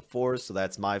this up before, so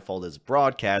that's my fault as a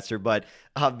broadcaster, but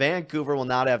Vancouver will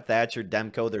not have Thatcher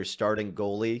Demko, their starting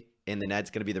goalie, and the net's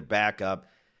going to be their backup.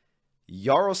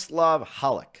 Yaroslav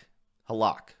Halak,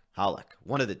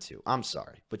 one of the two. I'm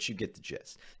sorry, but you get the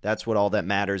gist. That's what all that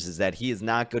matters, is that he is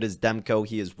not good as Demko.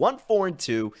 He is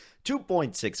 1-4-2,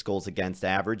 2.6 goals against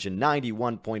average, and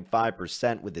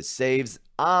 91.5% with his saves.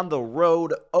 On the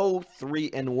road,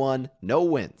 0-3-1, no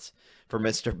wins for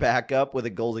Mr. Backup, with a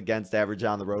goals against average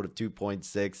on the road of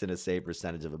 2.6 and a save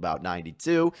percentage of about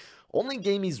 92. Only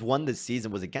game he's won this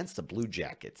season was against the Blue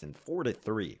Jackets in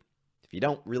 4-3. If you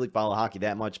don't really follow hockey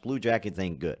that much, Blue Jackets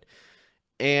ain't good.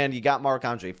 And you got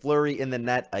Marc-Andre Fleury in the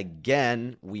net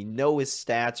again. We know his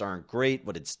stats aren't great,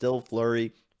 but it's still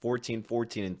Fleury. 14,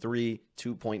 14, and 3,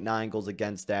 2.9 goals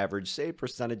against average, save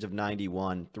percentage of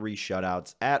 91, 3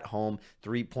 shutouts at home,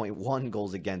 3.1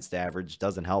 goals against average.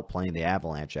 Doesn't help playing the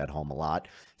Avalanche at home a lot.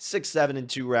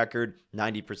 6-7-2 record,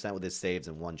 90% with his saves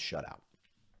and 1 shutout.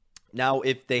 Now,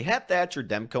 if they have Thatcher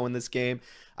Demko in this game,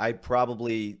 I'd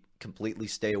probably completely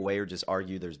stay away or just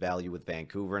argue there's value with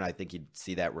Vancouver, and I think you'd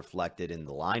see that reflected in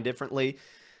the line differently.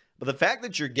 But the fact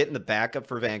that you're getting the backup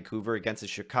for Vancouver against a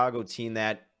Chicago team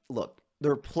that, look,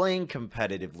 they're playing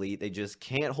competitively, they just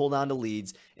can't hold on to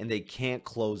leads, and they can't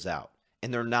close out.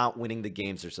 And they're not winning the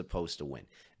games they're supposed to win.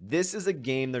 This is a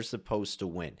game they're supposed to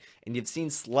win. And you've seen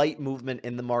slight movement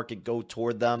in the market go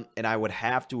toward them, and I would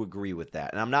have to agree with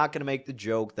that. And I'm not going to make the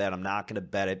joke that I'm not going to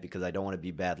bet it because I don't want to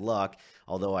be bad luck,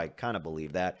 although I kind of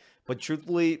believe that. But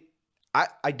truthfully,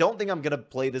 I don't think I'm going to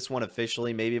play this one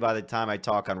officially. Maybe by the time I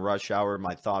talk on Rush Hour,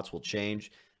 my thoughts will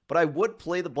change. But I would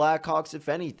play the Blackhawks if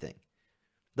anything.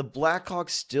 The Blackhawks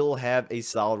still have a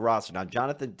solid roster. Now,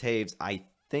 Jonathan Toews, I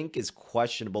think, is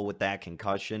questionable with that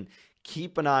concussion.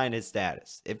 Keep an eye on his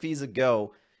status. If he's a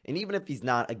go, and even if he's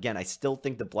not, again, I still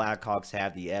think the Blackhawks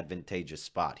have the advantageous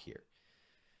spot here.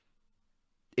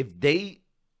 If they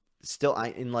still,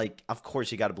 of course,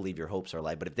 you got to believe your hopes are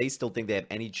light, but if they still think they have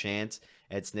any chance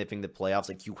at sniffing the playoffs,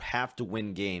 like, you have to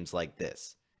win games like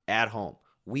this at home.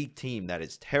 Weak team that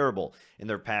is terrible in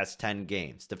their past 10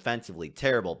 games. Defensively,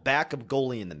 terrible. Backup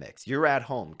goalie in the mix. You're at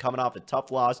home, coming off a tough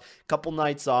loss. Couple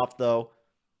nights off, though.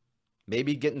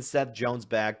 Maybe getting Seth Jones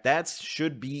back. That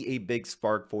should be a big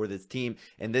spark for this team.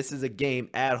 And this is a game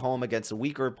at home against a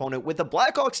weaker opponent with a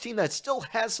Blackhawks team that still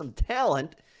has some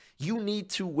talent. You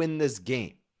need to win this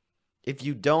game. If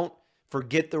you don't,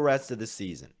 forget the rest of the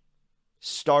season.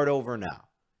 Start over now.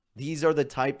 These are the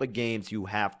type of games you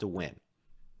have to win.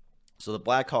 So the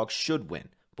Blackhawks should win,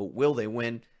 but will they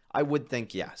win? I would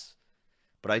think yes.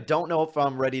 But I don't know if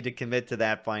I'm ready to commit to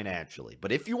that financially.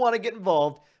 But if you want to get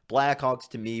involved, Blackhawks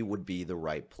to me would be the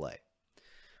right play.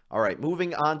 All right,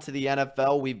 moving on to the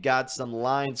NFL, we've got some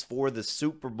lines for the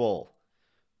Super Bowl.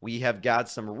 We have got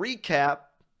some recaps.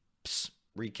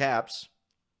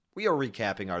 We are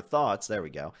recapping our thoughts, there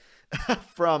we go,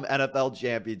 from NFL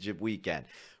Championship Weekend.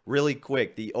 Really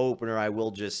quick, the opener, I will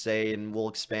just say, and we'll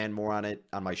expand more on it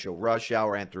on my show Rush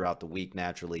Hour and throughout the week,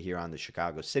 naturally, here on the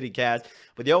Chicago City Cast.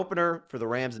 But the opener for the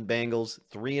Rams and Bengals,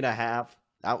 3.5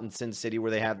 out in Sin City, where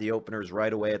they have the openers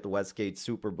right away at the Westgate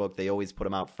Superbook. They always put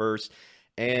them out first.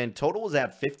 And total was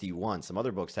at 51. Some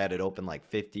other books had it open like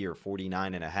 50 or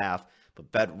 49.5.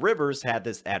 But Bet Rivers had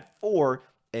this at 4,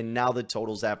 and now the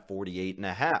total's at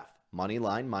 48.5. Money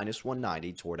line minus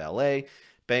 190 toward LA.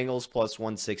 Bengals plus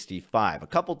 165. A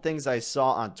couple things I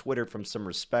saw on Twitter from some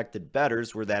respected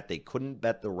bettors were that they couldn't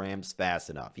bet the Rams fast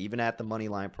enough, even at the money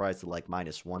line price of like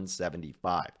minus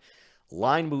 175.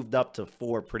 Line moved up to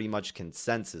 4 pretty much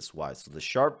consensus-wise. So the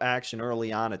sharp action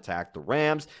early on attacked the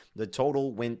Rams. The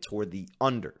total went toward the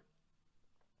under.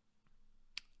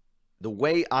 The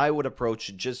way I would approach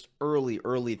it, just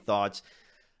early thoughts,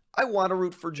 I want to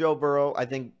root for Joe Burrow. I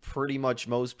think pretty much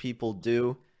most people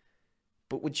do.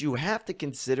 But what you have to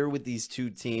consider with these two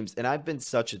teams, and I've been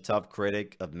such a tough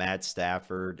critic of Matt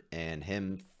Stafford and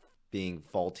him being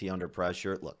faulty under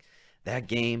pressure. Look, that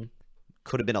game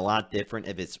could have been a lot different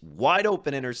if its wide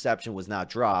open interception was not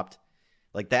dropped.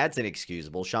 Like, that's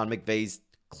inexcusable. Sean McVay's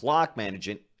clock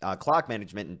management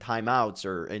and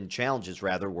timeouts and challenges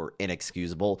rather were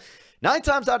inexcusable. 9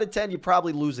 times out of 10, you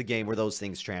probably lose a game where those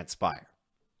things transpire.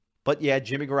 But you had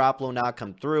Jimmy Garoppolo not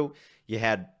come through. You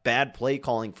had bad play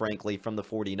calling, frankly, from the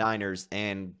 49ers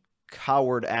and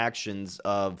cowardly actions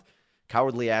of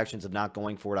not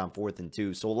going for it on 4th and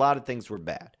 2. So a lot of things were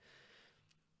bad.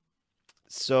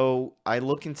 So I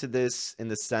look into this in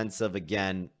the sense of,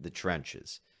 again, the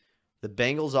trenches. The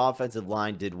Bengals' offensive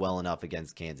line did well enough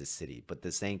against Kansas City, but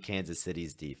this ain't Kansas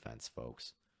City's defense,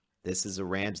 folks. This is a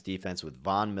Rams defense with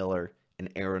Von Miller and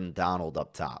Aaron Donald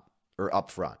up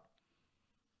front.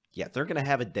 Yeah, they're going to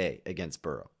have a day against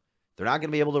Burrow. They're not going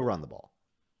to be able to run the ball.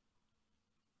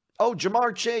 Oh,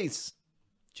 Jamar Chase.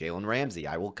 Jalen Ramsey,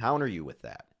 I will counter you with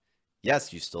that.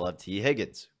 Yes, you still have T.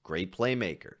 Higgins. Great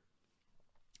playmaker.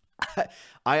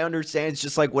 I understand. It's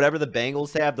just like whatever the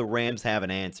Bengals have, the Rams have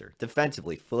an answer.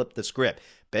 Defensively, flip the script.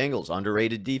 Bengals,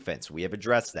 underrated defense. We have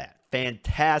addressed that.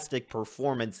 Fantastic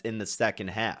performance in the second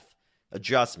half.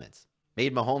 Adjustments.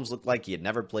 Made Mahomes look like he had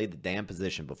never played the damn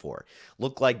position before.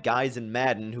 Looked like guys in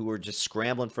Madden who were just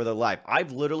scrambling for their life.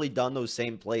 I've literally done those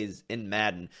same plays in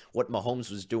Madden, what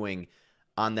Mahomes was doing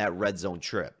on that red zone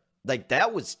trip. Like,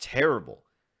 that was terrible.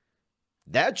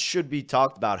 That should be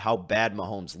talked about, how bad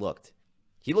Mahomes looked.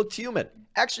 He looked human.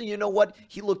 Actually, you know what?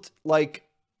 He looked like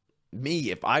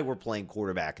me if I were playing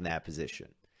quarterback in that position.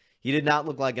 He did not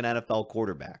look like an NFL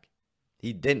quarterback.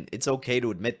 He didn't. It's okay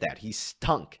to admit that. He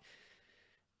stunk.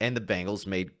 And the Bengals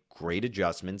made great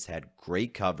adjustments, had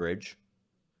great coverage.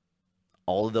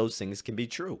 All of those things can be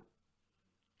true.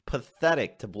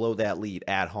 Pathetic to blow that lead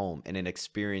at home in an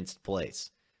experienced place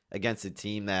against a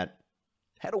team that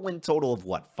had a win total of,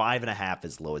 5.5,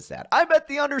 as low as that. I bet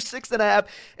the under 6.5,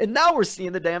 and now we're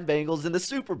seeing the damn Bengals in the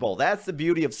Super Bowl. That's the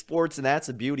beauty of sports, and that's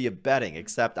the beauty of betting,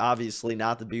 except obviously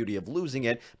not the beauty of losing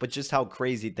it, but just how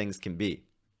crazy things can be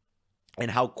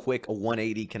and how quick a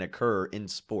 180 can occur in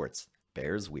sports.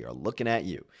 Bears, we are looking at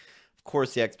you. Of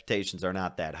course, the expectations are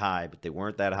not that high, but they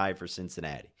weren't that high for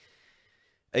Cincinnati.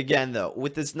 Again, though,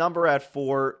 with this number at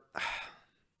 4,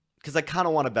 because I kind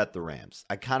of want to bet the Rams.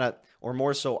 I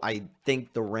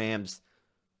think the Rams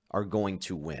are going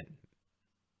to win.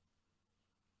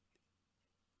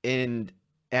 And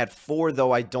at 4,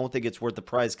 though, I don't think it's worth the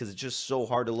price because it's just so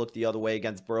hard to look the other way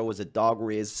against Burrow as a dog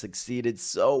where he has succeeded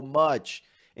so much.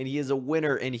 And he is a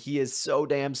winner, and he is so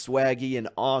damn swaggy and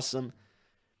awesome.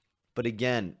 But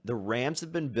again, the Rams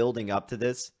have been building up to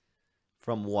this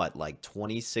from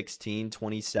 2016,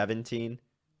 2017?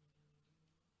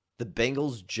 The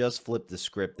Bengals just flipped the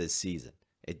script this season.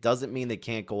 It doesn't mean they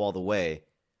can't go all the way,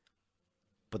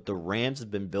 but the Rams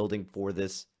have been building for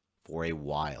this for a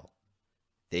while.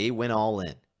 They went all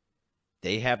in.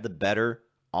 They have the better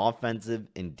offensive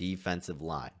and defensive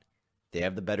line. They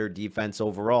have the better defense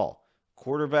overall.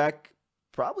 Quarterback,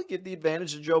 probably give the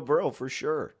advantage to Joe Burrow for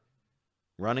sure.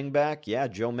 Running back, yeah,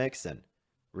 Joe Mixon.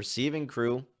 Receiving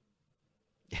crew,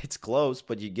 it's close,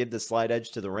 but you give the slight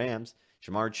edge to the Rams.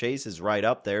 Jamar Chase is right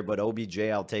up there, but OBJ,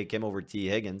 I'll take him over T.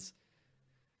 Higgins.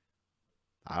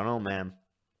 I don't know, man.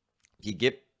 You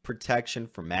get protection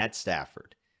from Matt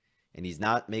Stafford, and he's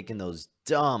not making those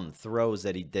dumb throws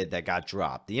that he did that got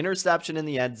dropped. The interception in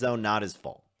the end zone, not his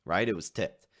fault, right? It was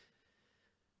tipped.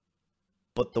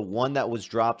 But the one that was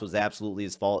dropped was absolutely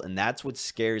his fault, and that's what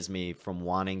scares me from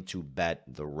wanting to bet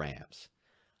the Rams.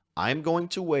 I'm going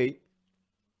to wait.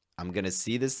 I'm going to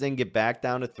see this thing get back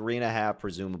down to 3.5,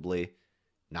 presumably.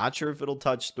 Not sure if it'll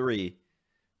touch 3,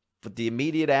 but the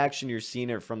immediate action you're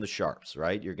seeing are from the sharps,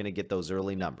 right? You're going to get those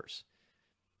early numbers.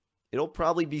 It'll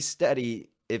probably be steady,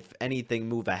 if anything,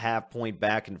 move a half point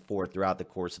back and forth throughout the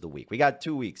course of the week. We got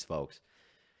 2 weeks, folks.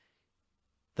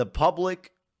 The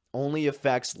public only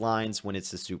affects lines when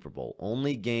it's the Super Bowl.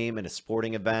 Only game in a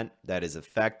sporting event that is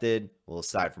affected, well,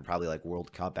 aside from probably like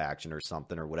World Cup action or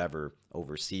something or whatever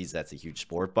overseas, that's a huge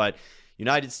sport. But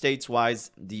United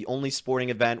States-wise, the only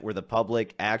sporting event where the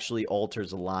public actually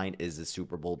alters a line is the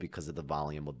Super Bowl because of the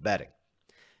volume of betting.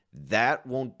 That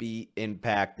won't be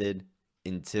impacted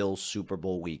until Super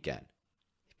Bowl weekend.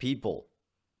 People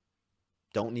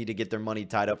don't need to get their money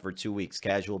tied up for 2 weeks,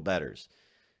 casual bettors.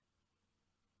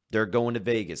 They're going to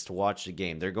Vegas to watch the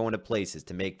game. They're going to places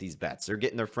to make these bets. They're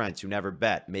getting their friends who never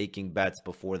bet making bets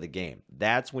before the game.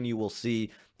 That's when you will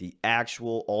see the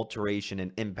actual alteration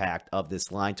and impact of this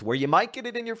line to where you might get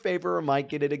it in your favor or might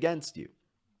get it against you.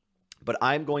 But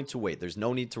I'm going to wait. There's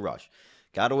no need to rush.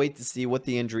 Got to wait to see what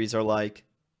the injuries are like.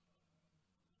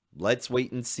 Let's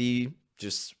wait and see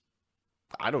just,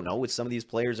 I don't know, what some of these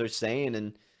players are saying,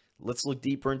 and let's look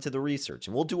deeper into the research.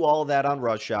 And we'll do all of that on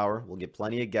Rush Hour. We'll get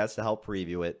plenty of guests to help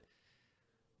preview it.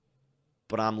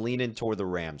 But I'm leaning toward the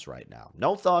Rams right now.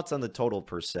 No thoughts on the total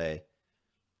per se.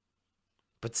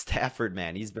 But Stafford,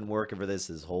 man, he's been working for this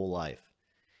his whole life.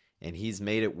 And he's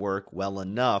made it work well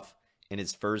enough in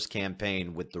his first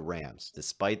campaign with the Rams,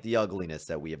 despite the ugliness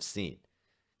that we have seen.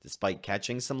 Despite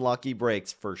catching some lucky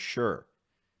breaks for sure.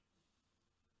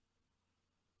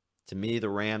 To me, the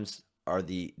Rams are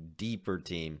the deeper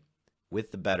team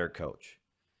with the better coach.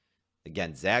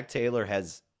 Again, Zach Taylor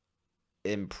has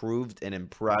improved and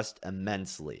impressed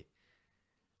immensely.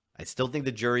 I still think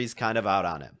the jury's kind of out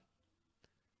on him.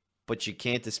 But you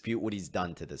can't dispute what he's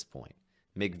done to this point.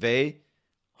 McVay,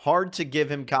 hard to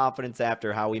give him confidence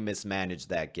after how he mismanaged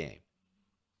that game.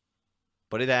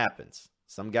 But it happens.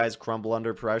 Some guys crumble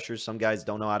under pressure. Some guys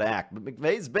don't know how to act. But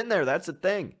McVay's been there. That's the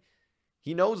thing.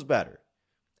 He knows better.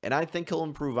 And I think he'll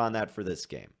improve on that for this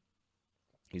game.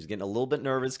 He's getting a little bit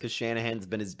nervous because Shanahan's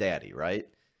been his daddy, right?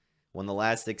 Won the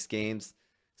last 6 games.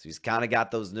 So he's kind of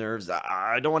got those nerves.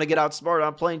 I don't want to get outsmarted.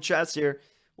 I'm playing chess here.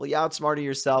 Well, you outsmarted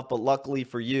yourself, but luckily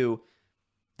for you,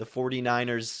 the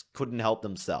 49ers couldn't help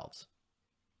themselves.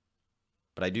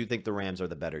 But I do think the Rams are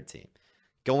the better team.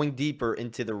 Going deeper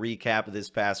into the recap of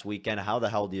this past weekend, how the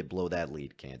hell do you blow that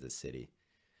lead, Kansas City?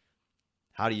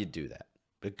 How do you do that?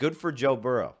 But good for Joe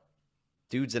Burrow.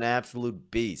 Dude's an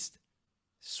absolute beast.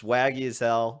 Swaggy as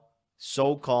hell.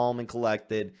 So calm and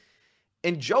collected.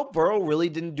 And Joe Burrow really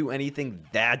didn't do anything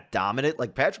that dominant.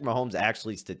 Like, Patrick Mahomes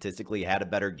actually statistically had a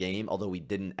better game, although he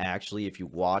didn't actually if you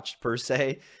watched per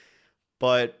se.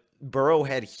 But Burrow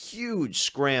had huge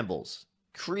scrambles,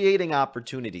 creating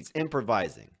opportunities,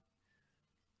 improvising,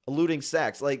 eluding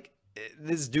sacks. Like,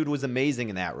 this dude was amazing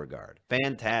in that regard.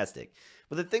 Fantastic.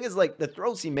 But the thing is, like, the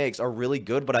throws he makes are really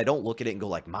good, but I don't look at it and go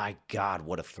like, my God,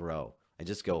 what a throw. I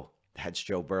just go, that's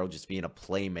Joe Burrow just being a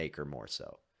playmaker more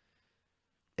so.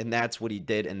 And that's what he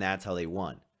did, and that's how they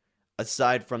won.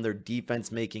 Aside from their defense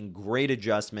making great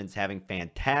adjustments, having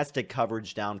fantastic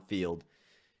coverage downfield,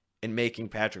 and making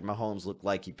Patrick Mahomes look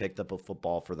like he picked up a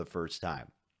football for the first time.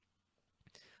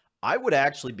 I would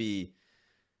actually be,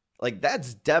 like,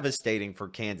 that's devastating for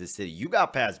Kansas City. You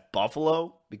got past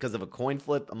Buffalo because of a coin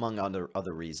flip, among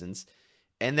other reasons.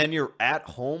 And then you're at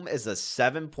home as a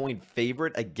 7-point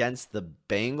favorite against the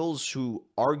Bengals, who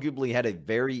arguably had a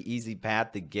very easy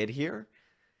path to get here.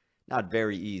 Not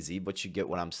very easy, but you get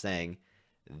what I'm saying.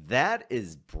 That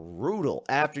is brutal.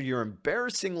 After your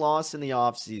embarrassing loss in the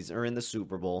offseason, or in the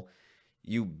Super Bowl,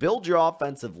 you build your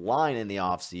offensive line in the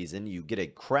offseason. You get a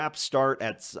crap start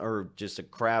or just a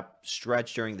crap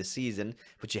stretch during the season,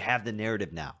 but you have the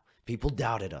narrative now. People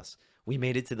doubted us. We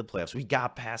made it to the playoffs. We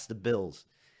got past the Bills.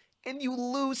 And you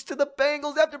lose to the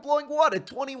Bengals after blowing what? A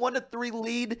 21-3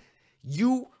 lead?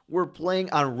 You were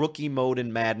playing on rookie mode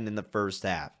in Madden in the first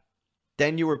half.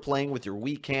 Then you were playing with your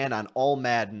weak hand on all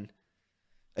Madden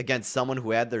against someone who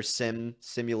had their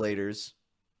simulators,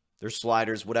 their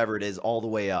sliders, whatever it is, all the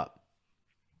way up.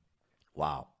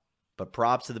 Wow. But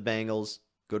props to the Bengals.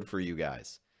 Good for you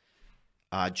guys.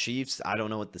 Chiefs, I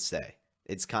don't know what to say.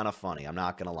 It's kind of funny. I'm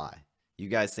not going to lie. You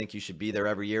guys think you should be there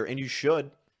every year, and you should.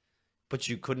 But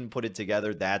you couldn't put it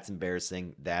together. That's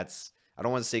embarrassing. That's, I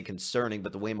don't want to say concerning,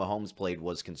 but the way Mahomes played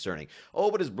was concerning.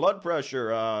 Oh, but his blood pressure,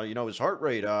 his heart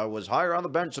rate was higher on the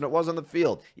bench than it was on the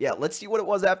field. Yeah, let's see what it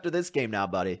was after this game now,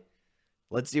 buddy.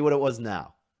 Let's see what it was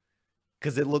now.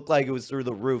 Because it looked like it was through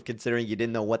the roof, considering you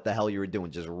didn't know what the hell you were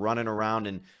doing. Just running around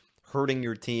and hurting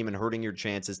your team and hurting your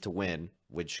chances to win,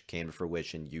 which came to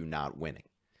fruition, you not winning.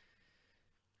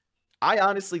 I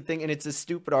honestly think, and it's a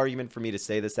stupid argument for me to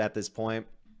say this at this point,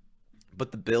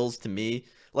 but the Bills, to me,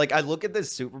 like, I look at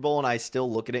this Super Bowl and I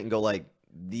still look at it and go like,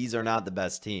 these are not the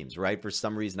best teams, right? For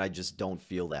some reason, I just don't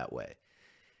feel that way.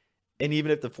 And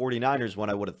even if the 49ers won,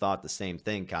 I would have thought the same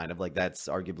thing, kind of. Like, that's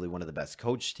arguably one of the best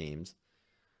coached teams.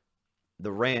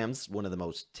 The Rams, one of the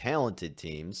most talented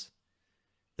teams.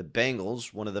 The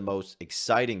Bengals, one of the most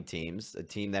exciting teams, a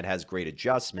team that has great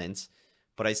adjustments.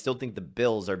 But I still think the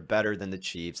Bills are better than the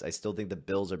Chiefs. I still think the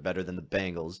Bills are better than the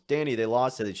Bengals. Danny, they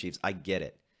lost to the Chiefs. I get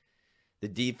it. The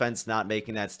defense not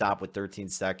making that stop with 13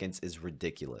 seconds is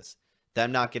ridiculous.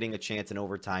 Them not getting a chance in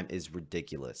overtime is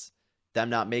ridiculous.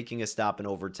 Them not making a stop in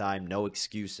overtime, no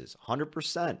excuses.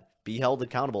 100%. Be held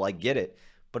accountable. I get it.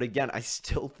 But again, I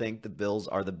still think the Bills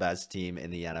are the best team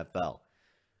in the NFL.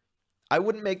 I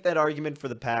wouldn't make that argument for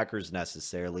the Packers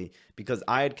necessarily because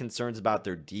I had concerns about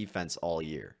their defense all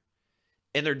year.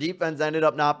 And their defense ended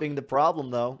up not being the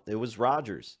problem, though. It was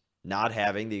Rodgers not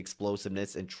having the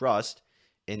explosiveness and trust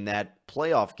in that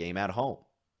playoff game at home.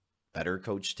 Better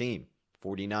coached team,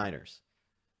 49ers.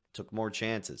 Took more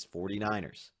chances,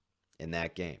 49ers, in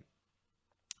that game.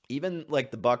 Even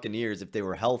like the Buccaneers, if they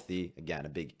were healthy, again, a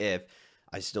big if,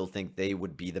 I still think they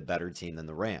would be the better team than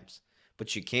the Rams.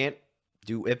 But you can't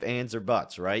do if, ands, or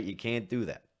buts, right? You can't do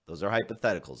that. Those are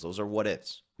hypotheticals. Those are what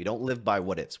ifs. We don't live by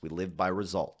what ifs. We live by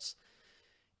results.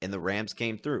 And the Rams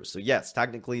came through. So yes,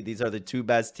 technically these are the two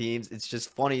best teams. It's just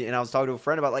funny. And I was talking to a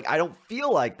friend about, like, I don't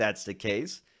feel like that's the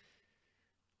case.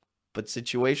 But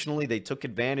situationally, they took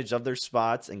advantage of their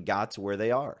spots and got to where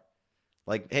they are.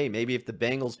 Like, hey, maybe if the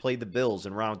Bengals played the Bills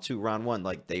in round 2, round 1,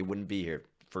 like, they wouldn't be here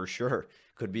for sure.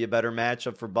 Could be a better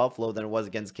matchup for Buffalo than it was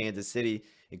against Kansas City.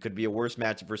 It could be a worse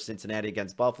matchup for Cincinnati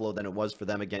against Buffalo than it was for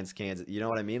them against Kansas. You know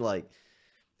what I mean? Like,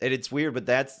 and it's weird, but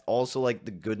that's also like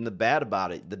the good and the bad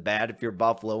about it. The bad if you're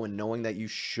Buffalo and knowing that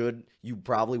you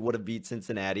probably would have beat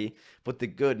Cincinnati. But the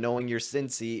good, knowing you're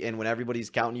Cincy, and when everybody's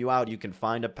counting you out, you can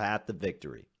find a path to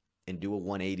victory and do a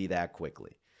 180 that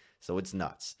quickly. So it's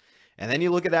nuts. And then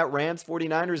you look at that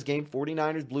Rams-49ers game.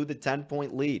 49ers blew the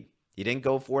 10-point lead. You didn't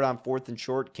go for it on 4th and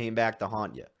short, came back to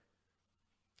haunt you.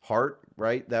 Hart,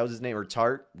 right? That was his name. Or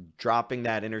Tart, dropping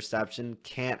that interception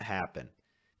can't happen.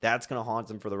 That's going to haunt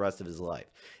him for the rest of his life.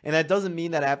 And that doesn't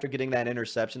mean that after getting that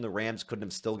interception, the Rams couldn't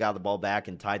have still got the ball back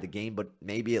and tied the game, but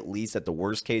maybe at least at the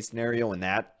worst case scenario, and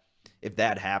that if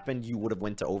that happened, you would have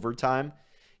went to overtime.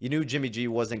 You knew Jimmy G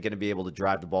wasn't going to be able to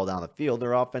drive the ball down the field.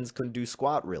 Their offense couldn't do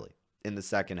squat, really, in the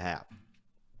second half.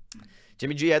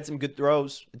 Jimmy G had some good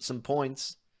throws and some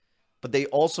points, but they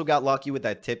also got lucky with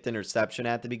that tipped interception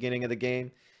at the beginning of the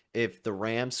game. If the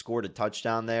Rams scored a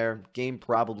touchdown there, game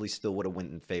probably still would have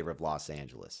went in favor of Los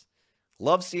Angeles.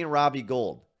 Love seeing Robbie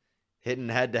Gould hitting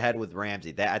head-to-head with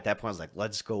Ramsey. At that point, I was like,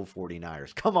 let's go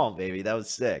 49ers. Come on, baby. That was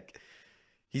sick.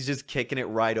 He's just kicking it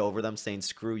right over them, saying,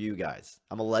 screw you guys.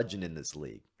 I'm a legend in this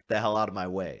league. Get the hell out of my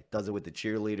way. Does it with the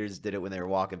cheerleaders. Did it when they were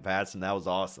walking past, and that was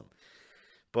awesome.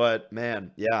 But,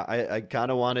 man, yeah, I kind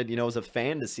of wanted, as a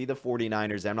fan to see the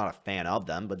 49ers. I'm not a fan of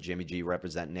them, but Jimmy G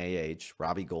representing AH.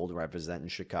 Robbie Gould representing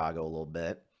Chicago a little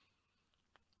bit.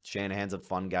 Shanahan's a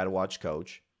fun guy to watch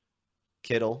coach.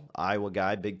 Kittle, Iowa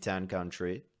guy, Big Ten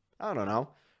country. I don't know.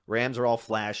 Rams are all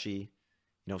flashy.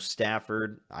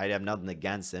 Stafford, I have nothing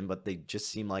against him, but they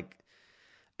just seem like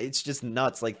it's just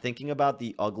nuts. Like, thinking about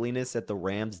the ugliness that the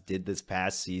Rams did this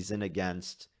past season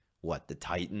against, the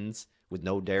Titans with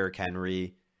no Derrick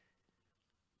Henry,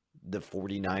 the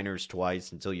 49ers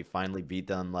twice until you finally beat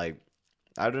them. Like,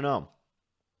 I don't know.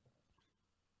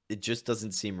 It just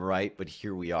doesn't seem right, but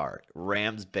here we are.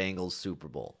 Rams-Bengals Super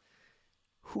Bowl.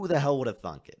 Who the hell would have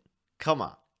thunk it? Come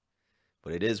on.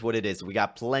 But it is what it is. We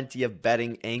got plenty of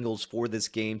betting angles for this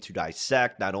game to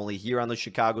dissect, not only here on the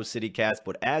Chicago City Cast,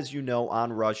 but as you know,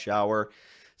 on Rush Hour.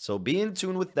 So be in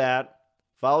tune with that.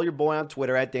 Follow your boy on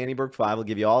Twitter at DannyBurke5. I'll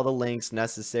give you all the links,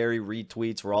 necessary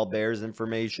retweets for all Bears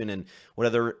information and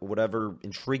whatever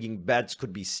intriguing bets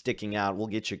could be sticking out. We'll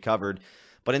get you covered.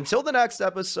 But until the next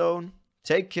episode,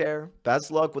 take care. Best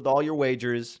luck with all your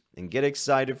wagers, and get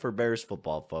excited for Bears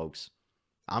football, folks.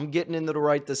 I'm getting in the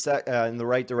right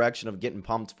direction of getting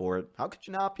pumped for it. How could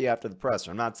you not be after the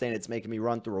presser? I'm not saying it's making me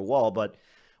run through a wall, but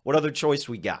what other choice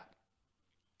we got?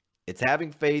 It's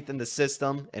having faith in the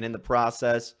system and in the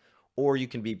process, or you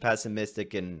can be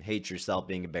pessimistic and hate yourself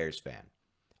being a Bears fan.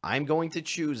 I'm going to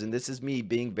choose, and this is me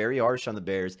being very harsh on the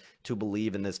Bears, to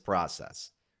believe in this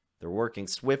process. They're working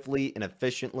swiftly and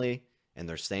efficiently, and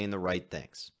they're saying the right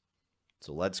things.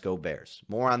 So let's go Bears.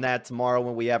 More on that tomorrow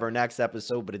when we have our next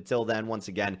episode. But until then, once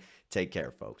again, take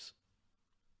care, folks.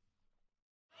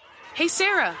 Hey,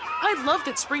 Sarah, I love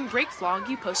that spring break vlog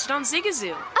you posted on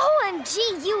Zigazoo.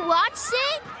 OMG, you watched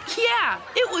it? Yeah,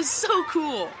 it was so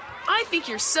cool. I think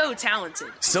you're so talented.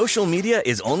 Social media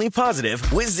is only positive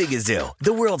with Zigazoo,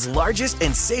 the world's largest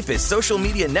and safest social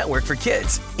media network for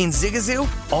kids. In Zigazoo,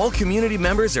 all community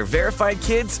members are verified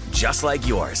kids just like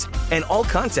yours, and all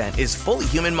content is fully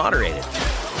human moderated.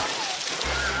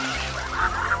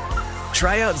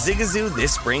 Try out Zigazoo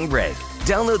this spring break.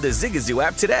 Download the Zigazoo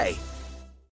app today.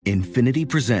 Infiniti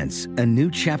presents a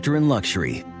new chapter in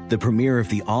luxury, the premiere of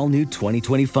the all-new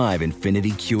 2025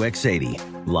 Infiniti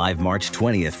QX80, live March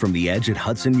 20th from the Edge at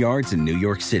Hudson Yards in New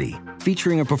York City,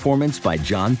 featuring a performance by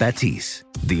Jon Batiste.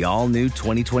 The all-new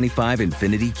 2025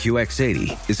 Infiniti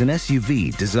QX80 is an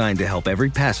SUV designed to help every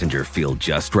passenger feel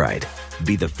just right.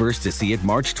 Be the first to see it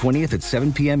March 20th at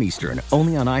 7 p.m. Eastern,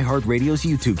 only on iHeartRadio's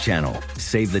YouTube channel.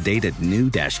 Save the date at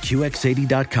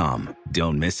new-QX80.com.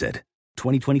 Don't miss it.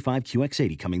 2025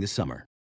 QX80 coming this summer.